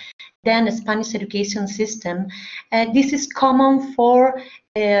ECTS, then a Spanish education system. This is common for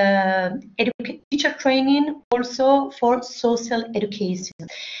teacher training, also for social education.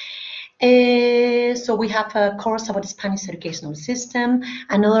 So we have a course about the Spanish educational system,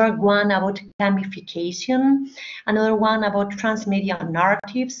 another one about gamification, another one about transmedia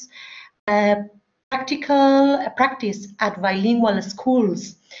narratives, practice at bilingual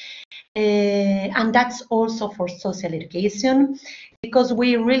schools, and that's also for social education, because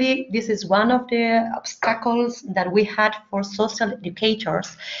we really, this is one of the obstacles that we had for social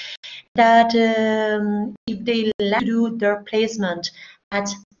educators, that if they like to do their placement at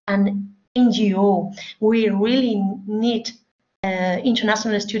an NGO, we really need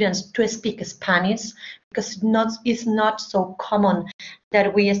international students to speak Spanish, because it's not so common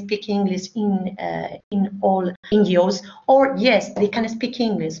that we speak English in all NGOs. Or yes, they can speak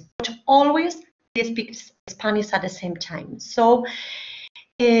English, but always they speak Spanish at the same time. So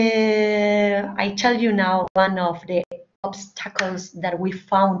I tell you now one of the obstacles that we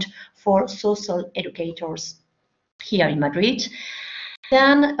found for social educators here in Madrid.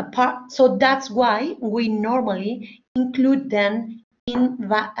 Then so that's why we normally include them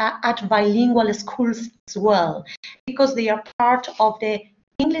at bilingual schools as well, because they are part of the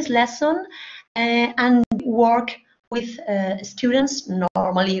English lesson and work with students,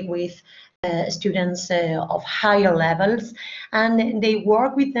 normally with students of higher levels, and they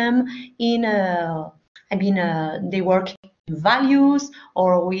work with them in they work in values,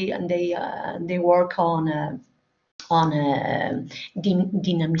 or they work on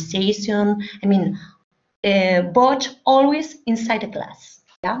dynamization. I mean, but always inside the class.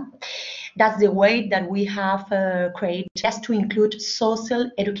 Yeah, that's the way that we have created, just to include social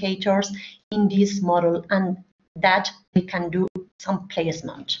educators in this model, and that we can do some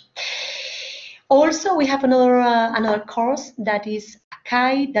placement. Also, we have another course that is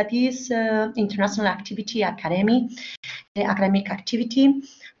ACAI, that is International Activity Academy, academic activity,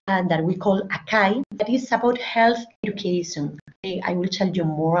 and that we call ACAI, that is about health education. I will tell you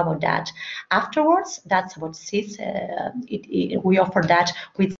more about that afterwards. That's about 6. We offer that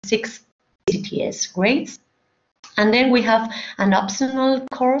with 6 ECTS grades. And then we have an optional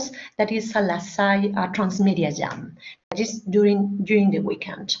course that is a La Salle Transmedia Jam, that is during the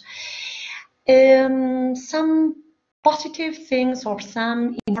weekend. Some positive things or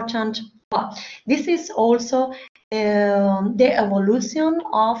some important, this is also the evolution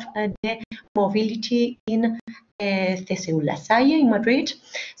of the mobility in CSU La Salle in Madrid.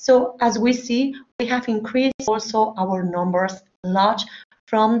 So as we see, we have increased also our numbers a lot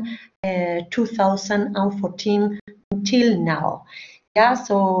from 2014 until now. Yeah,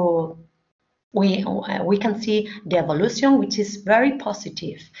 so we can see the evolution, which is very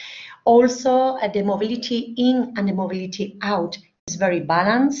positive. Also, the mobility in and the mobility out is very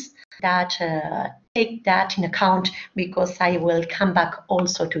balanced. That take that in account, because I will come back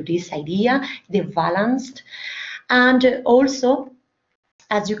also to this idea, the balanced. And also,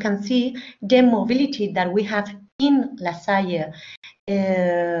 as you can see, the mobility that we have in La Salle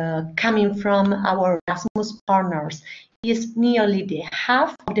coming from our Erasmus partners is nearly the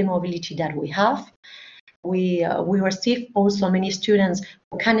half of the mobility that we have. We receive also many students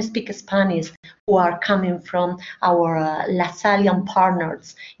who can speak Spanish, who are coming from our La Sallian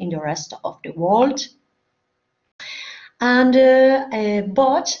partners in the rest of the world. And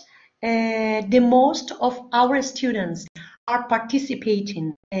but the most of our students are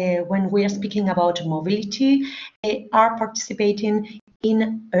participating, when we are speaking about mobility, are participating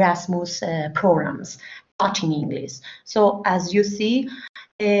in Erasmus programs, not in English. So as you see,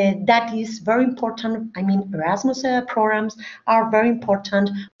 that is very important. I mean, Erasmus programs are very important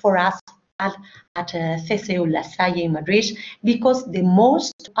for us at CSU La Salle in Madrid, because the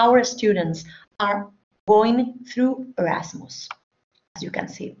most of our students are going through Erasmus, as you can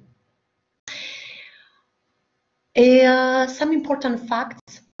see. Some important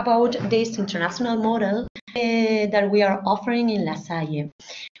facts about this international model that we are offering in La Salle.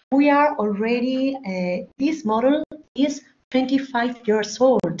 We are already, this model is 25 years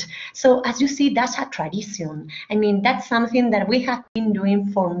old. So as you see, that's a tradition. I mean, that's something that we have been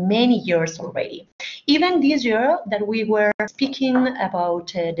doing for many years already. Even this year that we were speaking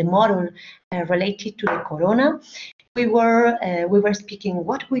about the model related to the corona, we were speaking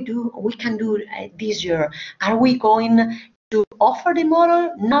what we can do this year. Are we going to offer the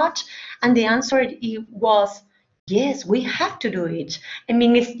model? Not. And the answer was, yes, we have to do it. I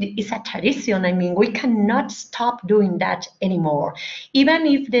mean, it's a tradition. I mean, we cannot stop doing that anymore. Even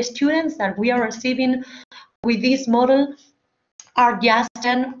if the students that we are receiving with this model are just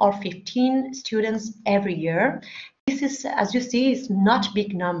 10 or 15 students every year. This is, as you see, is not a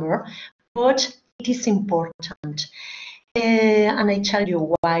big number, but it is important. And I tell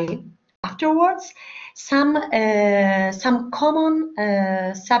you why afterwards. Some common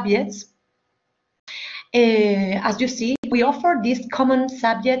subjects. As you see, we offer these common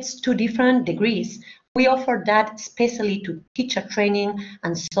subjects to different degrees. We offer that especially to teacher training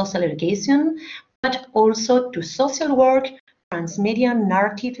and social education, but also to social work, transmedia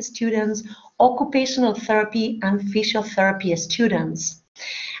narrative students, occupational therapy, and physiotherapy students.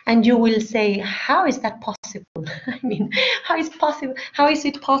 And you will say, how is that possible? I mean, how is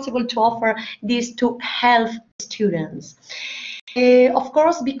it possible to offer this to health students? Of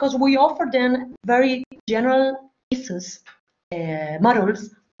course, because we offer them very general pieces,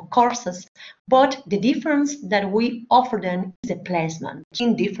 models, courses, but the difference that we offer them is a placement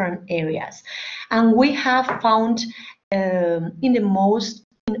in different areas. And we have found in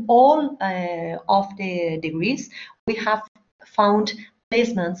all of the degrees, we have found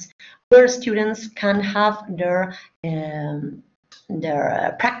placements where students can have their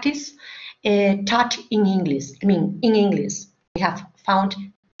practice taught in English. I mean, in English. We have found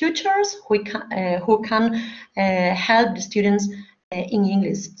tutors who can help the students in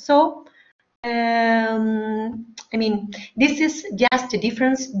English. So, I mean, this is just the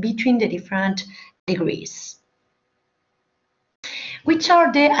difference between the different degrees. Which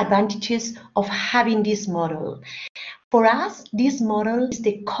are the advantages of having this model? For us, this model is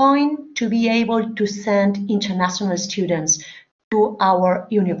the coin to be able to send international students to our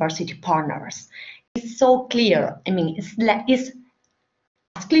university partners. It's so clear. I mean, it's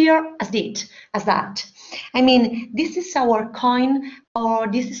as clear as that. I mean, this is our coin, or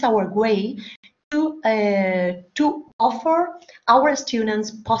this is our way to offer our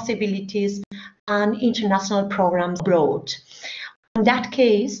students possibilities and international programs abroad. In that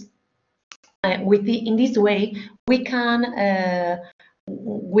case, in this way, we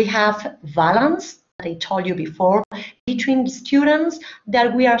have balance, I told you before, between students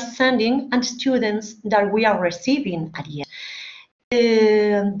that we are sending and students that we are receiving at the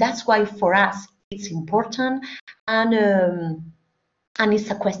end. That's why for us it's important, and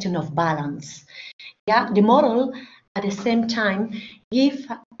it's a question of balance. Yeah, the model at the same time give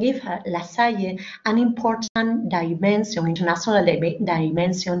La Salle an important dimension, international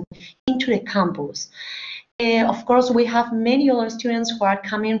dimension into the campus. Of course, we have many other students who are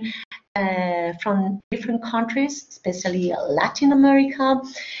coming from different countries, especially Latin America.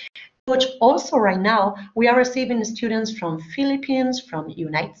 But also right now, we are receiving students from Philippines, from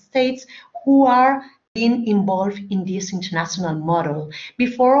United States, who are being involved in this international model.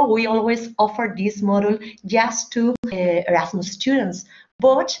 Before, we always offered this model just to Erasmus students,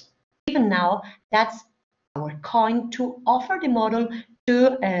 but even now, that's our coin to offer the model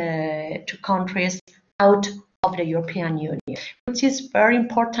to countries out of the European Union, which is very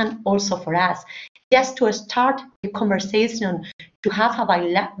important also for us, just to start the conversation, to have a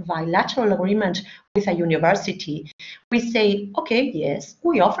bilateral agreement with a university. We say, okay, yes,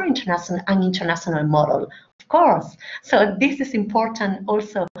 we offer an international model, of course. So this is important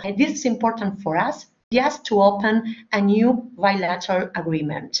also. This is important for us, just to open a new bilateral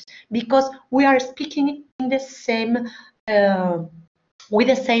agreement, because we are speaking in the same with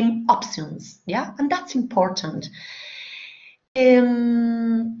the same options, yeah, and that's important.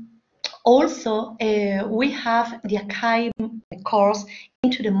 Also, we have the Akai course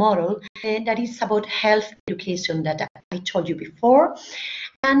into the model that is about health education that I told you before,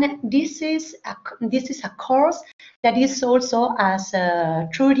 and this is a course that is also, as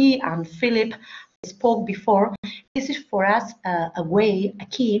Trudy and Philip spoke before, this is for us a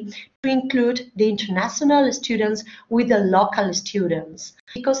key to include the international students with the local students,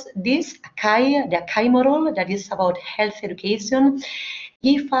 because the Akai model that is about health education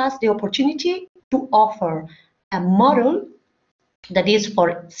gives us the opportunity to offer a model that is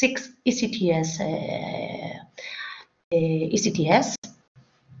for 6 ECTS,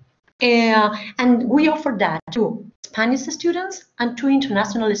 and we offer that to Spanish students and to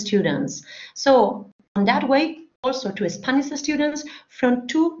international students. So in that way, also to Spanish students from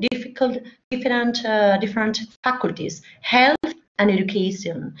two different faculties, health and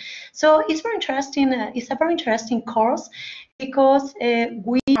education. So it's very interesting. It's a very interesting course because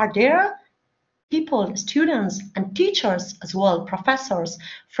we are there, people, students and teachers as well, professors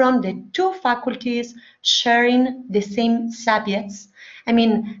from the two faculties sharing the same subjects. I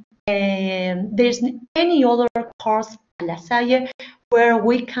mean, there's any other course at La Salle where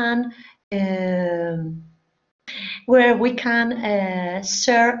we can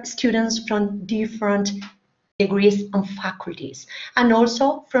share students from different degrees and faculties, and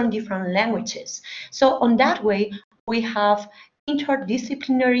also from different languages. So on that way, we have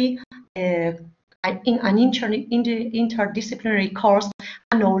interdisciplinary interdisciplinary course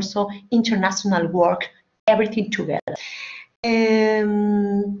and also international work, everything together.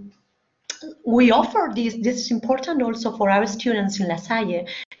 We offer this is important also for our students in La Salle,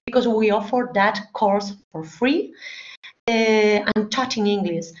 because we offer that course for free and taught in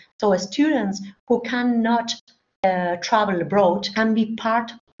English. So students who cannot travel abroad can be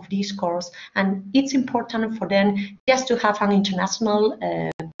part of this course, and it's important for them just to have an international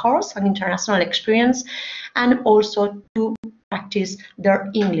course, an international experience, and also to practice their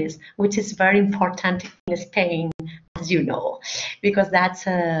English, which is very important in Spain, as you know, because that's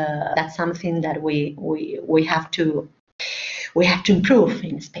something that we have to improve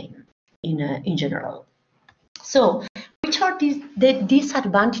in Spain in general. So, which are the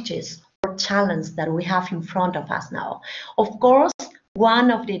disadvantages or challenges that we have in front of us now? Of course,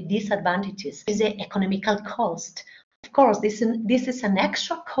 one of the disadvantages is the economical cost. Of course, this is an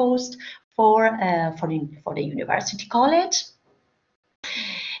extra cost for the university college.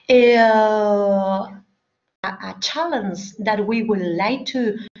 A challenge that we would like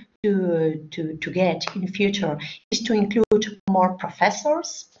to get in the future is to include more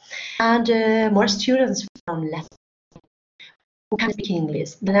professors and more students from La Salle who can speak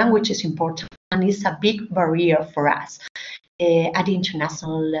English. The language is important and is a big barrier for us at the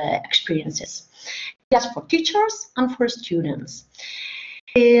international experiences, just for teachers and for students.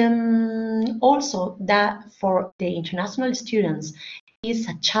 Also, that for the international students is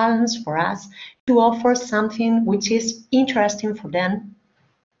a challenge for us to offer something which is interesting for them.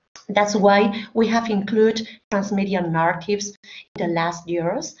 That's why we have included transmedia narratives in the last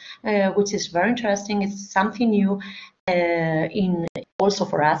years, which is very interesting. It's something new also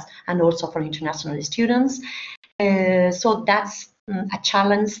for us and also for international students. So that's a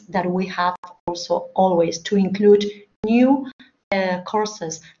challenge that we have also always to include new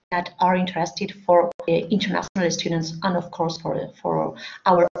courses that are interested for international students and of course for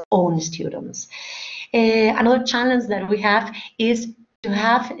our own students. Another challenge that we have is to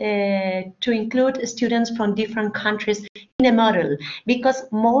have to include students from different countries in the model, because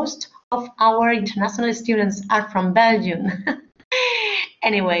most of our international students are from Belgium.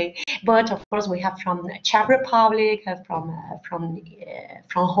 Anyway, but of course we have from Czech Republic, from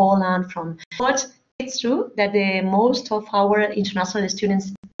Holland, but it's true that most of our international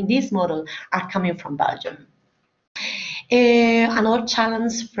students in this model are coming from Belgium. Another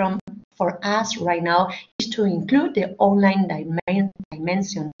challenge for us right now is to include the online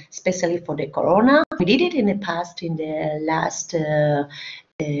dimension, especially for the corona. We did it in the past, in the last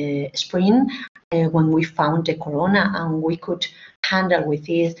spring, when we found the corona, and we could handle with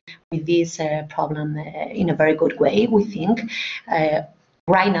this problem in a very good way, we think.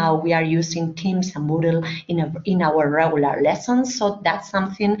 Right now, we are using Teams and Moodle in our regular lessons, so that's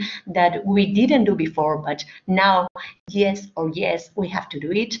something that we didn't do before, but now, yes, we have to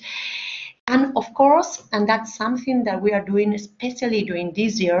do it. And of course, and that's something that we are doing, especially during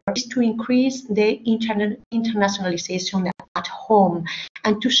this year, is to increase the internationalization at home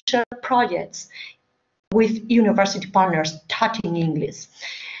and to share projects with university partners taught in English,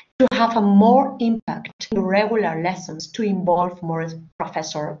 to have a more impact in regular lessons, to involve more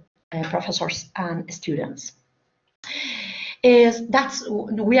professors and students.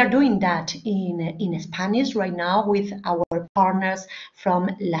 We are doing that in Spanish right now with our partners from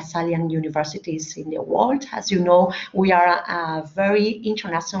Lasallian universities in the world. As you know, we are a very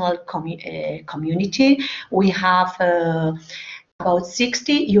international community. We have about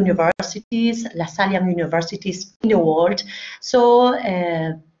 60 universities, Lasallian universities in the world. So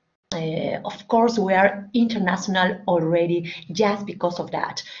of course, we are international already just because of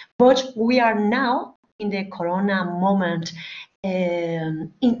that. But we are now in the corona moment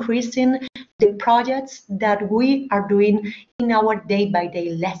increasing the projects that we are doing in our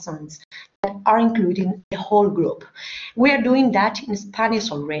day-by-day lessons that are including the whole group. We are doing that in Spanish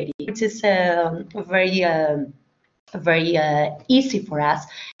already, which is very easy for us,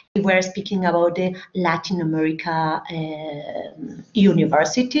 we were speaking about the Latin America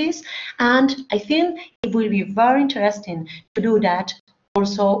universities, and I think it will be very interesting to do that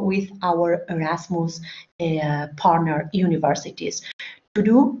also with our Erasmus partner universities, to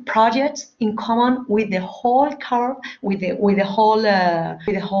do projects in common with the whole curve, with the whole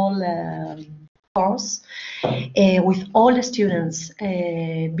course, with all the students,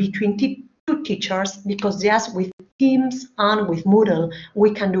 between two teachers, because just with Teams and with Moodle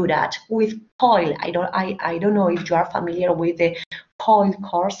we can do that. With COIL, I don't know if you are familiar with the COIL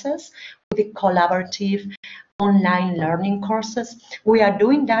courses, with the collaborative online learning courses. We are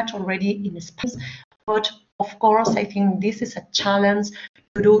doing that already in Spanish, but of course I think this is a challenge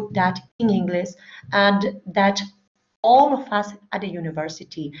to do that in English, and that all of us at the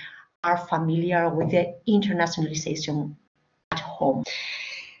university are familiar with the internationalization at home.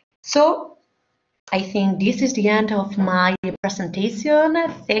 So I think this is the end of my presentation.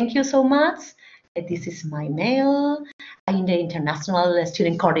 Thank you so much. This is my mail. I'm the international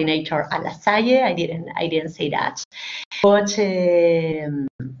student coordinator at La Salle. I didn't say that, but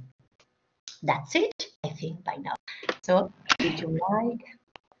that's it, I think, by now. So if you like.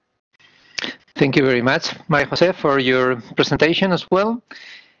 Thank you very much, Maria Jose, for your presentation as well.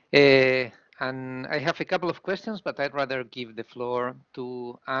 And I have a couple of questions, but I'd rather give the floor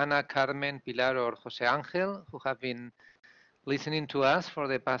to Ana, Carmen, Pilar, or Jose Angel, who have been listening to us for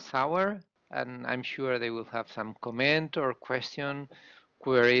the past hour, and I'm sure they will have some comment or question,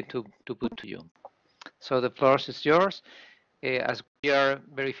 query to put to you. So the floor is yours. As we are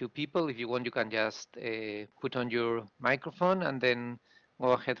very few people, if you want, you can just put on your microphone and then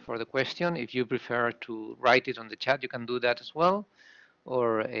go ahead for the question. If you prefer to write it on the chat, you can do that as well,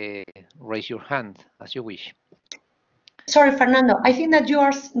 or raise your hand as you wish. Sorry, Fernando. I think that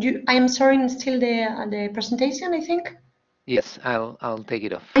I am sorry, still the presentation, I think. Yes, I'll take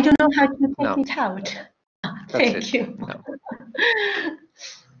it off. I don't know how to take it out. Thank you. No.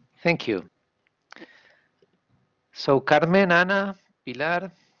 Thank you. So Carmen, Ana,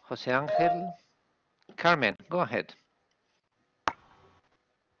 Pilar, Jose Angel. Carmen, go ahead.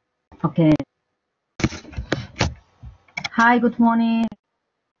 Okay. Hi, good morning.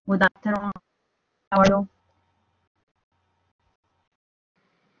 Good afternoon. How are you?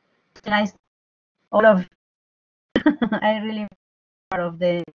 Nice, all of I really part of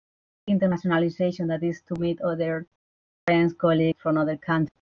the internationalization that is to meet other friends, colleagues from other countries.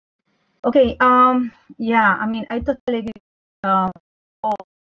 Okay, yeah, I mean, I totally agree with all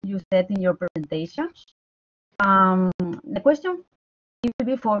you said in your presentation. The question will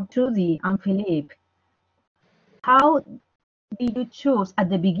be for Trudy and Philippe. How did you choose at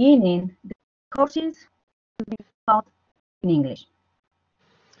the beginning the courses to be taught in English?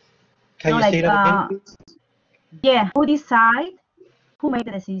 Can you say that again, please? Yeah, who made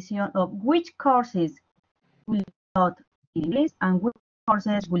the decision of which courses will be taught in English and which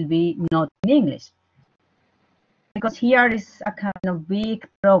courses will be not in English? Because here is a kind of big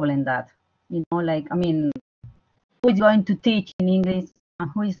problem that, you know, like, I mean, who is going to teach in English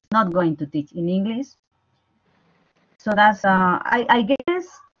and who is not going to teach in English? So that's, I guess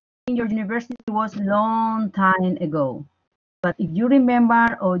in your university was a long time ago. But if you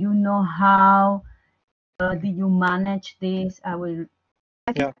remember or you know how did you manage this,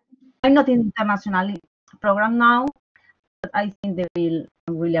 Yeah. I'm not in international program now, but I think they will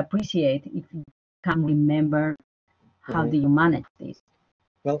really appreciate if you can remember how do you manage this.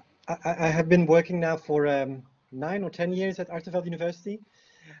 Well, I have been working now for 9 or 10 years at Artevelde University.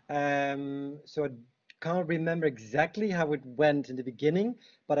 So I can't remember exactly how it went in the beginning,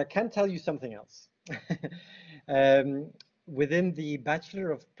 but I can tell you something else. Within the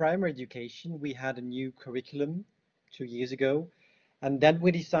Bachelor of Primary Education, we had a new curriculum 2 years ago, and then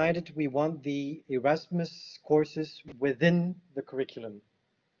we decided we want the Erasmus courses within the curriculum,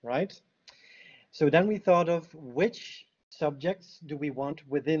 right? So then we thought of which subjects do we want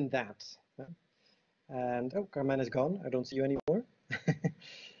within that. And oh, Carmen is gone. I don't see you anymore.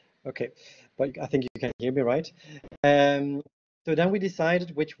 Okay, but I think you can hear me, right? So then we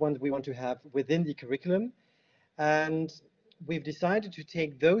decided which ones we want to have within the curriculum, and we've decided to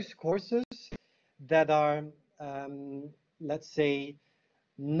take those courses that are, let's say,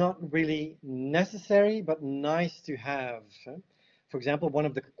 not really necessary, but nice to have. For example, one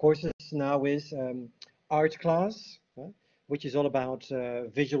of the courses now is art class, which is all about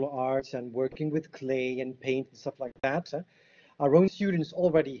visual arts and working with clay and paint and stuff like that. Our own students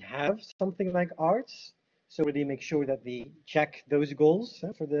already have something like arts, so really make sure that they check those goals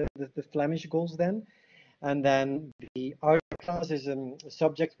for the Flemish goals then. And then the art class is a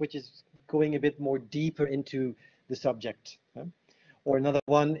subject which is going a bit more deeper into the subject. Or another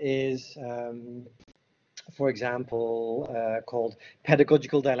one is, for example, called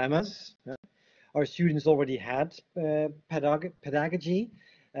pedagogical dilemmas. Our students already had pedagogy,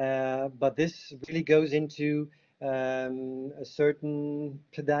 but this really goes into a certain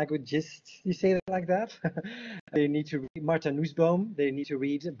pedagogist, you say it like that? They need to read Martha Nussbaum, they need to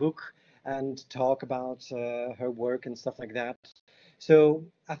read a book and talk about her work and stuff like that. So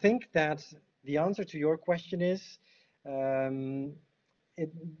I think that the answer to your question is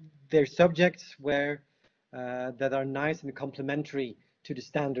there's subjects where that are nice and complementary to the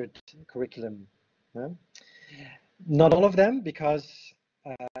standard curriculum. Not all of them, because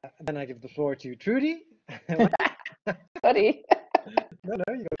then I give the floor to Trudy. Sorry. No,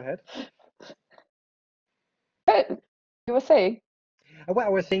 you go ahead. You were saying? Well, I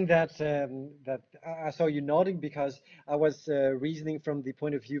was saying that that I saw you nodding because I was reasoning from the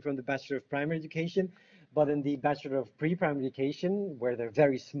point of view from the Bachelor of Primary Education, but in the Bachelor of Pre-Primary Education, where they're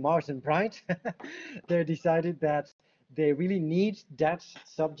very smart and bright, they decided that they really need that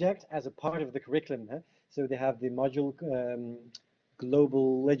subject as a part of the curriculum. So they have the module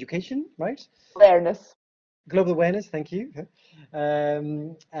Global Education, right? Awareness. Global awareness, thank you.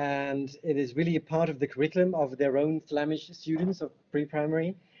 And it is really a part of the curriculum of their own Flemish students of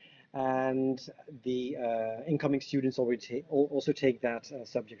pre-primary, and the incoming students also take that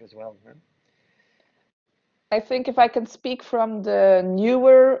subject as well. Right? I think if I can speak from the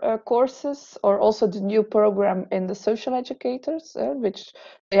newer courses, or also the new program in the social educators, which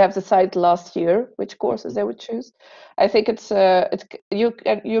they have decided last year which courses they would choose. I think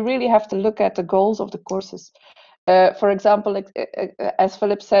you really have to look at the goals of the courses. For example, as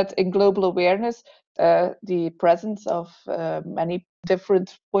Philip said, in global awareness, the presence of many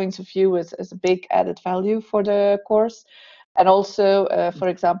different points of view is a big added value for the course. And also, for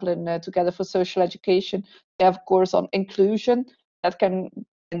example, in Together for Social Education, they have a course on inclusion that can,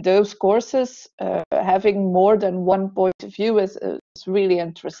 in those courses, having more than one point of view is really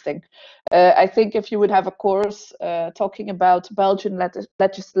interesting. I think if you would have a course talking about Belgian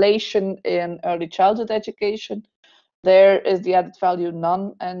legislation in early childhood education, there is the added value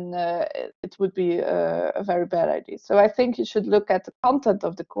none, and it would be a very bad idea. So I think you should look at the content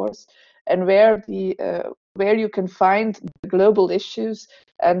of the course and where you can find the global issues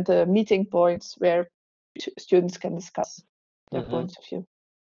and the meeting points where students can discuss their points of view.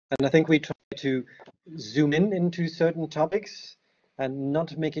 And I think we try to zoom in into certain topics and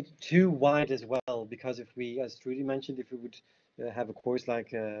not make it too wide as well, because if we, as Trudy mentioned, if we would have a course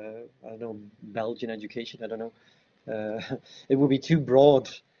like, I don't know, Belgian education, I don't know, it would be too broad.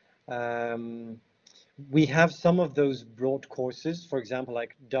 We have some of those broad courses, for example,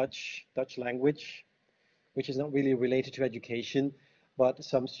 like Dutch language, which is not really related to education, but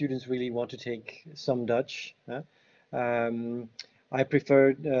some students really want to take some Dutch. I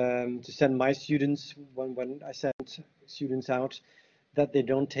prefer to send my students, when I send students out, that they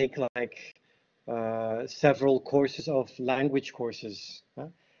don't take like several courses of language courses.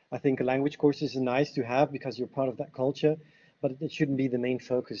 I think a language course is nice to have because you're part of that culture, but it shouldn't be the main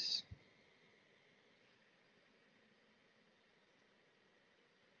focus.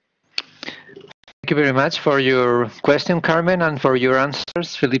 Thank you very much for your question, Carmen, and for your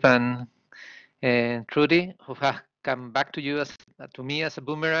answers, Philip and Trudy, who have come back to you to me as a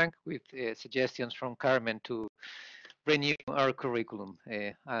boomerang with suggestions from Carmen to renew our curriculum.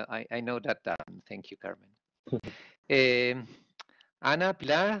 I know that. Thank you, Carmen. Ana,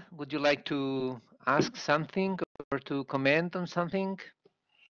 Pilar, would you like to ask something or to comment on something?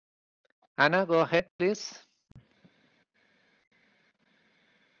 Ana, go ahead, please.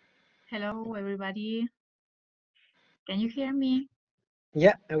 Hello, everybody. Can you hear me?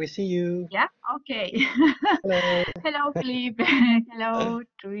 Yeah, we see you. Yeah, okay. Hello. Hello, Felipe. Hello,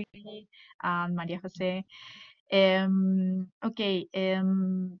 Trudy and Maria Jose. Okay,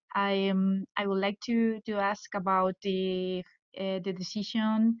 I would like to ask about the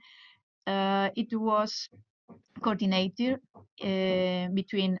decision. It was coordinated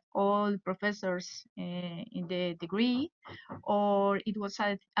between all professors in the degree, or it was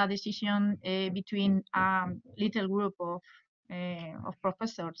a decision between a little group of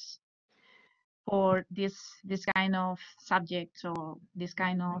professors for this kind of subjects or this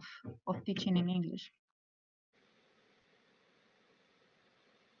kind of teaching in English?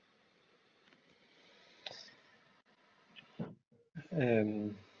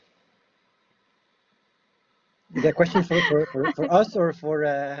 Is that question for us or for?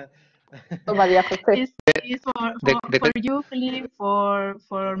 Maria Jose. It's for you, Philippe, for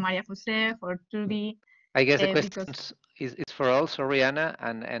Maria Jose, for Trudy. I guess the question is for all, sorry, Anna,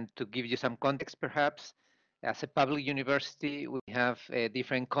 and to give you some context, perhaps, As a public university, we have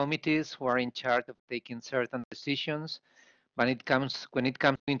different committees who are in charge of taking certain decisions. When it comes to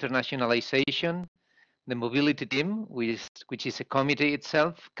internationalization, the mobility team, which is a committee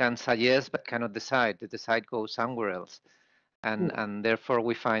itself, can suggest but cannot decide. The decide goes somewhere else. And therefore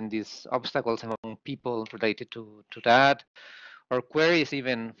we find these obstacles among people related to that, or queries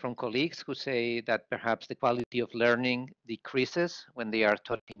even from colleagues who say that perhaps the quality of learning decreases when they are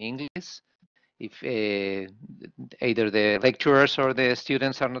taught in English, if either the lecturers or the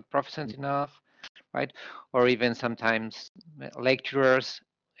students are not proficient enough, right? Or even sometimes lecturers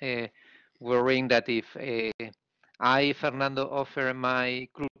worrying that if I, Fernando, offer my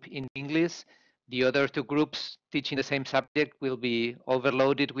group in English, the other two groups teaching the same subject will be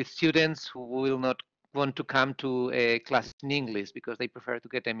overloaded with students who will not want to come to a class in English because they prefer to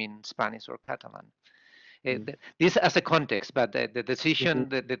get them in Spanish or Catalan. This as a context, but the decision,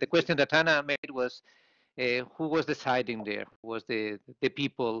 the question that Anna made was who was deciding there? Was the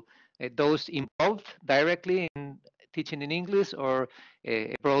people, those involved directly in teaching in English, or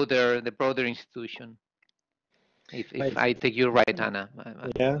the broader institution? If I take you right, Anna.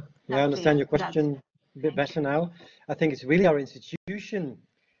 Yeah, I understand your question a bit better now. I think it's really our institution.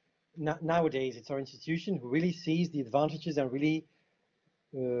 Nowadays, it's our institution who really sees the advantages and really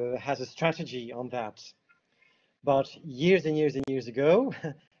has a strategy on that. But years and years and years ago,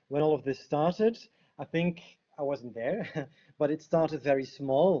 when all of this started, I think I wasn't there, but it started very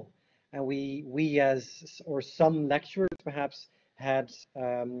small. And we as, or some lecturers perhaps, had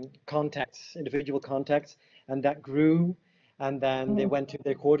contacts, individual contacts, and that grew. And then they went to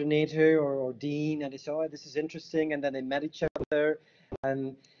their coordinator or dean, and they saw, oh, this is interesting, and then they met each other.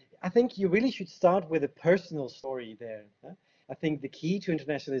 And I think you really should start with a personal story there. I think the key to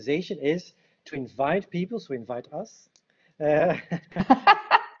internationalization is to invite people, so invite us. And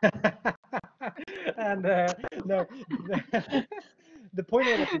no, the point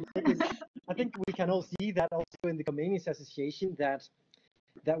I want to make is, I think we can all see that also in the Comenius Association, that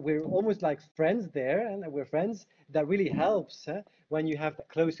we're almost like friends there, and that we're friends. That really helps when you have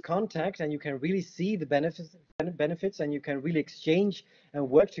close contact and you can really see the benefits, and you can really exchange and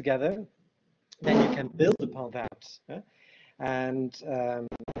work together. Then you can build upon that. And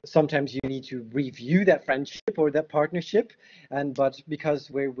sometimes you need to review that friendship or that partnership, but because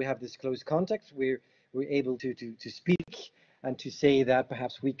we have this close contact, we're able to speak and to say that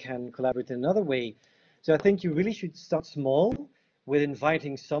perhaps we can collaborate in another way. So I think you really should start small with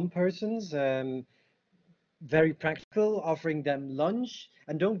inviting some persons, very practical, offering them lunch,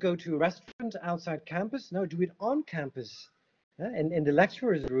 and don't go to a restaurant outside campus. No, do it on campus, in the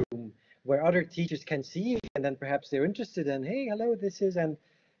lecturer's room, where other teachers can see you, and then perhaps they're interested in, hey, hello, this is, and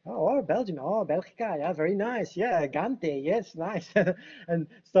oh, Belgium, oh, Belgica, yeah, very nice, yeah, Gante, yes, nice, and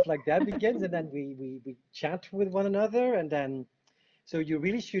stuff like that begins, and then we chat with one another, and then, so you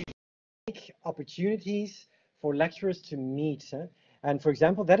really should make opportunities for lecturers to meet. And for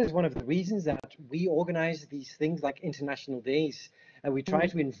example, that is one of the reasons that we organize these things like international days, and we try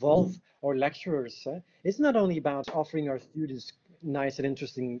to involve our lecturers. It's not only about offering our students nice and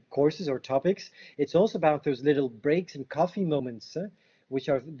interesting courses or topics, it's also about those little breaks and coffee moments, which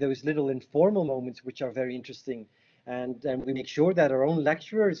are those little informal moments which are very interesting. And we make sure that our own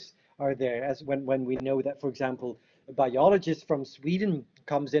lecturers are there, as when we know that, for example, a biologist from Sweden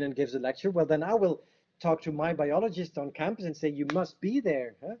comes in and gives a lecture, well, then I will talk to my biologist on campus and say, you must be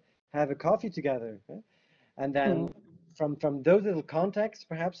there, have a coffee together. And then from those little contacts,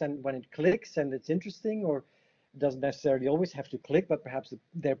 perhaps, and when it clicks and it's interesting, or doesn't necessarily always have to click, but perhaps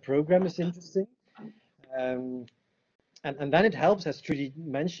their program is interesting. And then it helps, as Trudy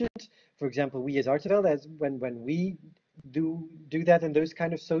mentioned, for example, we as Artevelde, as when we do that in those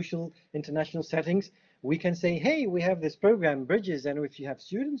kind of social international settings, we can say, hey, we have this program, Bridges, and if you have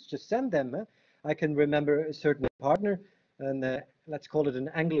students, just send them. I can remember a certain partner, and let's call it an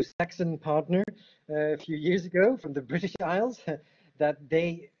Anglo-Saxon partner, a few years ago from the British Isles, that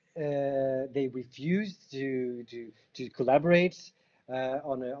they refused to collaborate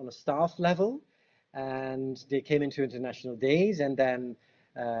on a staff level, and they came into international days, and then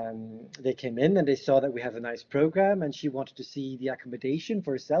they came in and they saw that we have a nice program, and she wanted to see the accommodation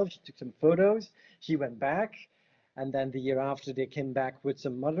for herself. She took some photos, she went back, and then the year after they came back with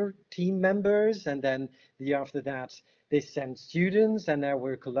some other team members, and then the year after that they sent students, and now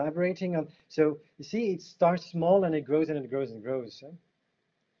we're collaborating on. So you see, it starts small and it grows and it grows and grows.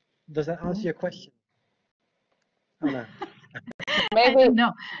 Does that answer your question, Anna? I don't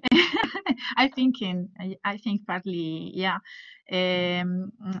know. I think partly, yeah.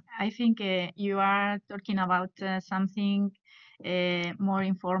 I think you are talking about something more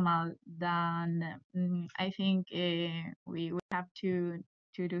informal than I think we have to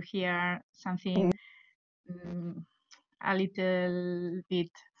do here something a little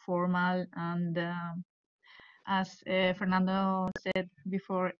bit formal. And as Fernando said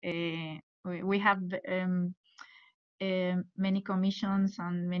before, we have many commissions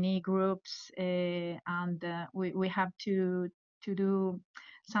and many groups, and we have to do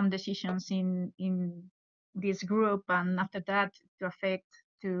some decisions in this group, and after that to affect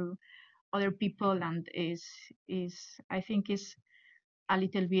to other people, and is I think is a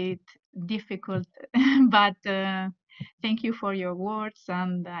little bit difficult. But thank you for your words,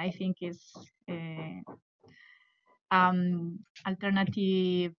 and I think it's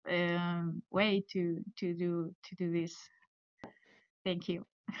alternative way to do this. Thank you.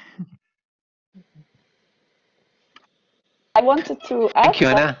 I wanted to add. Thank you,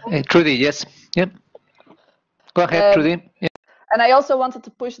 Anna. Trudy, yes. Yep. Go ahead, Trudy. Yeah. And I also wanted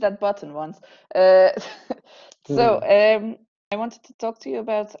to push that button once. So I wanted to talk to you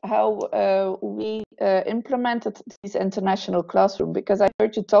about how we implemented these international classroom, because I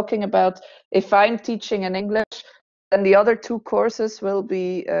heard you talking about if I'm teaching in English, then the other two courses will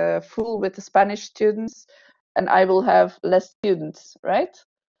be full with the Spanish students, and I will have less students, right?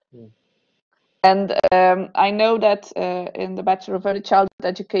 Yeah. And I know that in the Bachelor of Early Childhood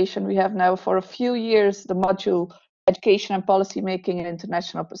Education, we have now for a few years the module Education and Policy Making in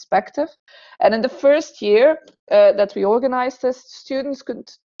International Perspective. And in the first year that we organized this, students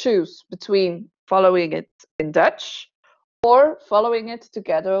could choose between following it in Dutch or following it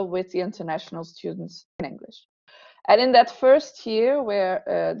together with the international students in English. And in that first year where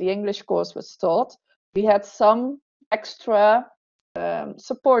the English course was taught, we had some extra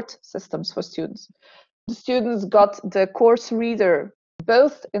support systems for students. The students got the course reader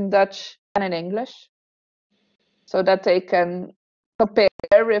both in Dutch and in English, so that they can compare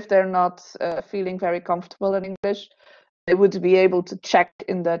if they're not feeling very comfortable in English. They would be able to check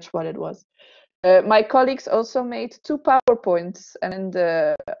in Dutch what it was. My colleagues also made 2 PowerPoints, and in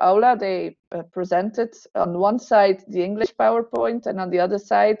the aula they presented on one side the English PowerPoint and on the other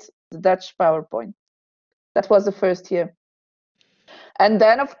side the Dutch PowerPoint. That was the first year. And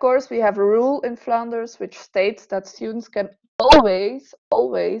then, of course, we have a rule in Flanders which states that students can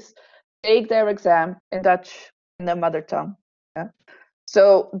always take their exam in Dutch, in their mother tongue. Yeah?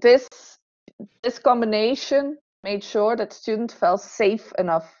 So this combination made sure that students felt safe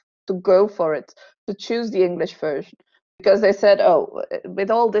enough to go for it, to choose the English version, because they said, oh, with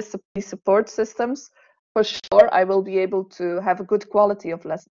all these support systems, for sure I will be able to have a good quality of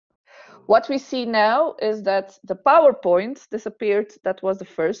lesson. What we see now is that the PowerPoint disappeared. That was the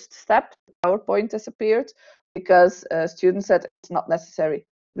first step. The PowerPoint disappeared because students said it's not necessary.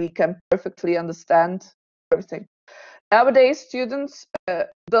 We can perfectly understand everything. Nowadays, students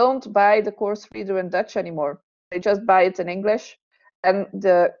don't buy the course reader in Dutch anymore. They just buy it in English, and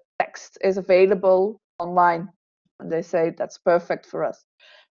the text is available online. And they say that's perfect for us.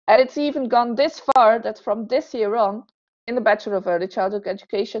 And it's even gone this far that from this year on, in the Bachelor of Early Childhood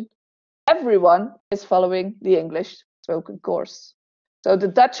Education, everyone is following the English spoken course. So the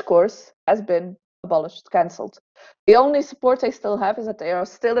Dutch course has been abolished, cancelled. The only support they still have is that they are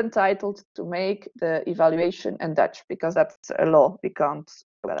still entitled to make the evaluation in Dutch, because that's a law. We can't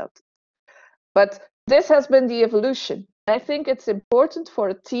go that out. But this has been the evolution. I think it's important for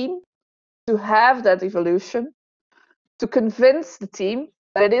a team to have that evolution, to convince the team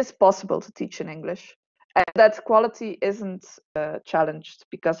that it is possible to teach in English, and that quality isn't challenged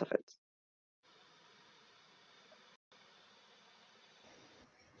because of it.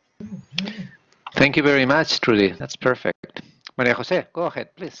 Thank you very much, Trudy. That's perfect. Maria Jose, go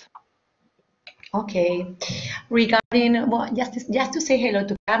ahead, please. Okay. Regarding, well, just to say hello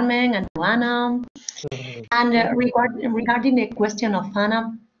to Carmen and to Anna. And regarding the question of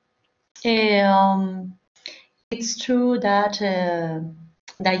Anna, it's true that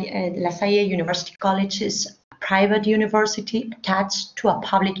La Salle University College is a private university attached to a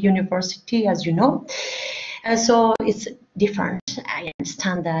public university, as you know. So it's different. I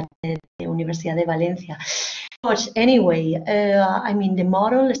understand that the Universidad de Valencia. But anyway, I mean, the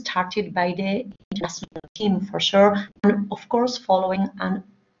model started by the international team for sure, and of course following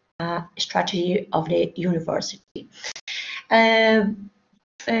a strategy of the university. And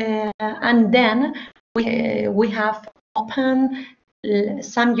then we have opened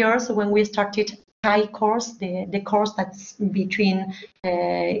some years when we started high course, the course that's between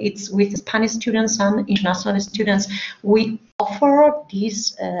it's with Spanish students and international students. We offer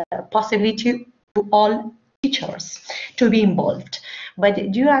this possibility to all teachers to be involved,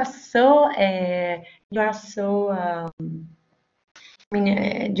 but you are so I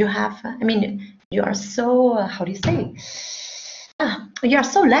mean, you have, I mean, you are so, how do you say? You are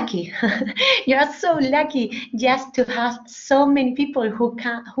so lucky. You are so lucky just to have so many people who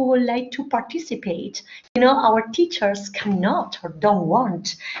would like to participate. You know, our teachers cannot or don't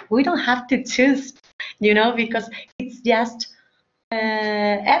want. We don't have to choose, you know, because it's just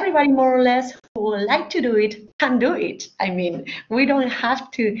everybody more or less who would like to do it can do it. I mean, we don't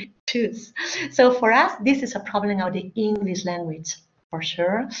have to choose. So for us, this is a problem of the English language for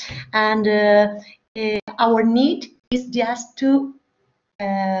sure. And our need is just to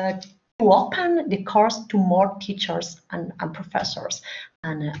open the course to more teachers and professors,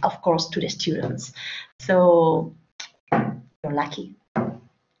 and of course to the students. So you're lucky.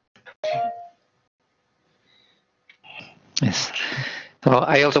 Yes. So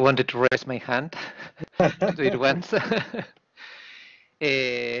I also wanted to raise my hand to do it once.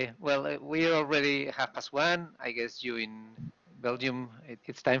 Well, we already 1:30. I guess you in Belgium,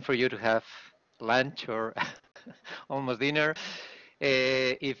 it's time for you to have lunch or almost dinner.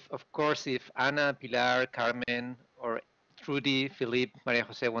 Of course, if Ana, Pilar, Carmen, or Trudy, Philippe, Maria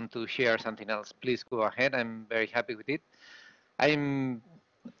Jose want to share something else, please go ahead. I'm very happy with it. I'm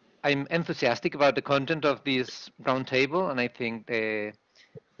enthusiastic about the content of this roundtable, and I think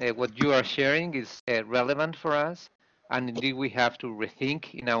what you are sharing is relevant for us. And indeed, we have to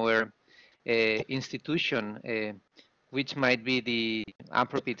rethink in our institution which might be the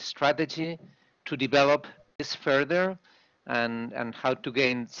appropriate strategy to develop this further, and how to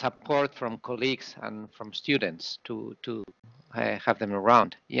gain support from colleagues and from students to have them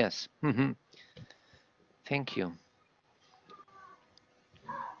around. Yes. Thank you.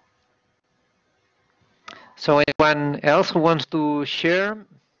 So anyone else who wants to share?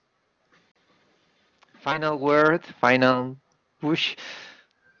 Final word, final push.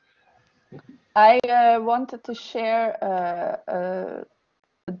 I wanted to share a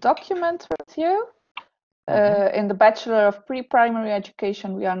document with you. In the Bachelor of Pre-Primary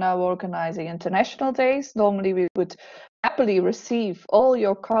Education, we are now organizing international days. Normally, we would happily receive all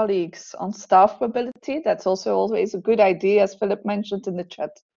your colleagues on staff mobility. That's also always a good idea, as Philip mentioned in the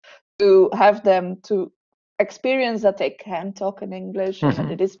chat, to have them to experience that they can talk in English and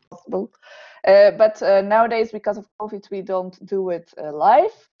that it is possible. But nowadays, because of COVID, we don't do it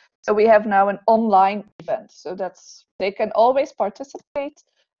live. So we have now an online event. So that's, they can always participate.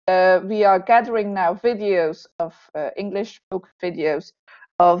 We are gathering now videos of English book videos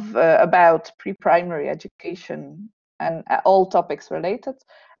of about pre-primary education and all topics related.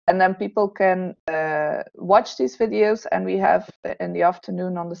 And then people can watch these videos, and we have in the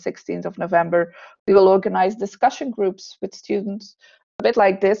afternoon on the 16th of November, we will organize discussion groups with students, a bit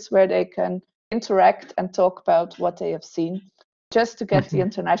like this, where they can interact and talk about what they have seen, just to get the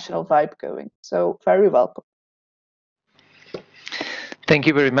international vibe going. So very welcome. Thank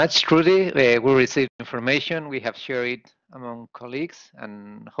you very much, Trudy. We received information. We have shared it among colleagues,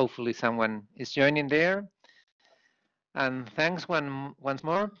 and hopefully someone is joining there. And thanks once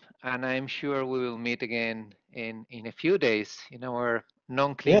more. And I'm sure we will meet again in a few days in our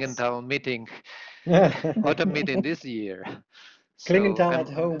non-Klingenthal meeting, autumn meeting this year. Klingenthal at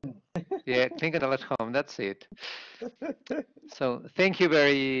home. Yeah, Klingenthal at home. That's it. So thank you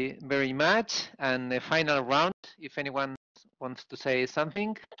very, very much. And the final round, if anyone wants to say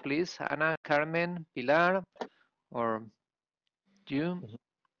something, please, Ana, Carmen, Pilar, or you.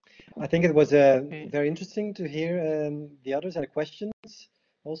 I think it was very interesting to hear the others and the questions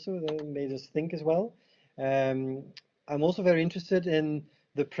also that made us think as well. I'm also very interested in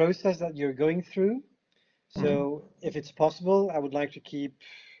the process that you're going through. So if it's possible, I would like to keep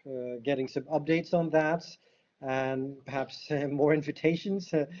getting some updates on that, and perhaps more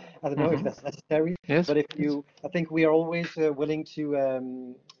invitations. I don't know if that's necessary, Yes. but if you, I think we are always willing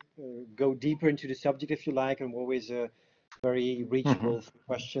to go deeper into the subject if you like, and we're always very reachable for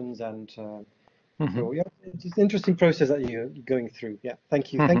questions. And so yeah, it's an interesting process that you're going through. Yeah,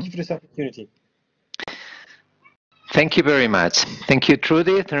 thank you. Thank you for this opportunity. Thank you very much. Thank you,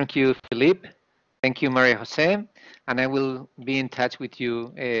 Trudy. Thank you, Philippe. Thank you, Maria Jose. And I will be in touch with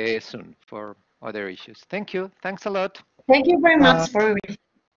you soon for other issues. Thank you. Thanks a lot. Thank you very much for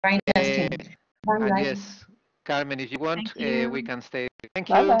very interesting. And yes, Carmen, if you want, we can stay. Thank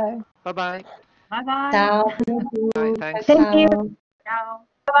you. Bye-bye. Bye-bye. Bye-bye. Ciao. Bye. Thanks. Thank you. Ciao.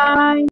 Ciao. Bye.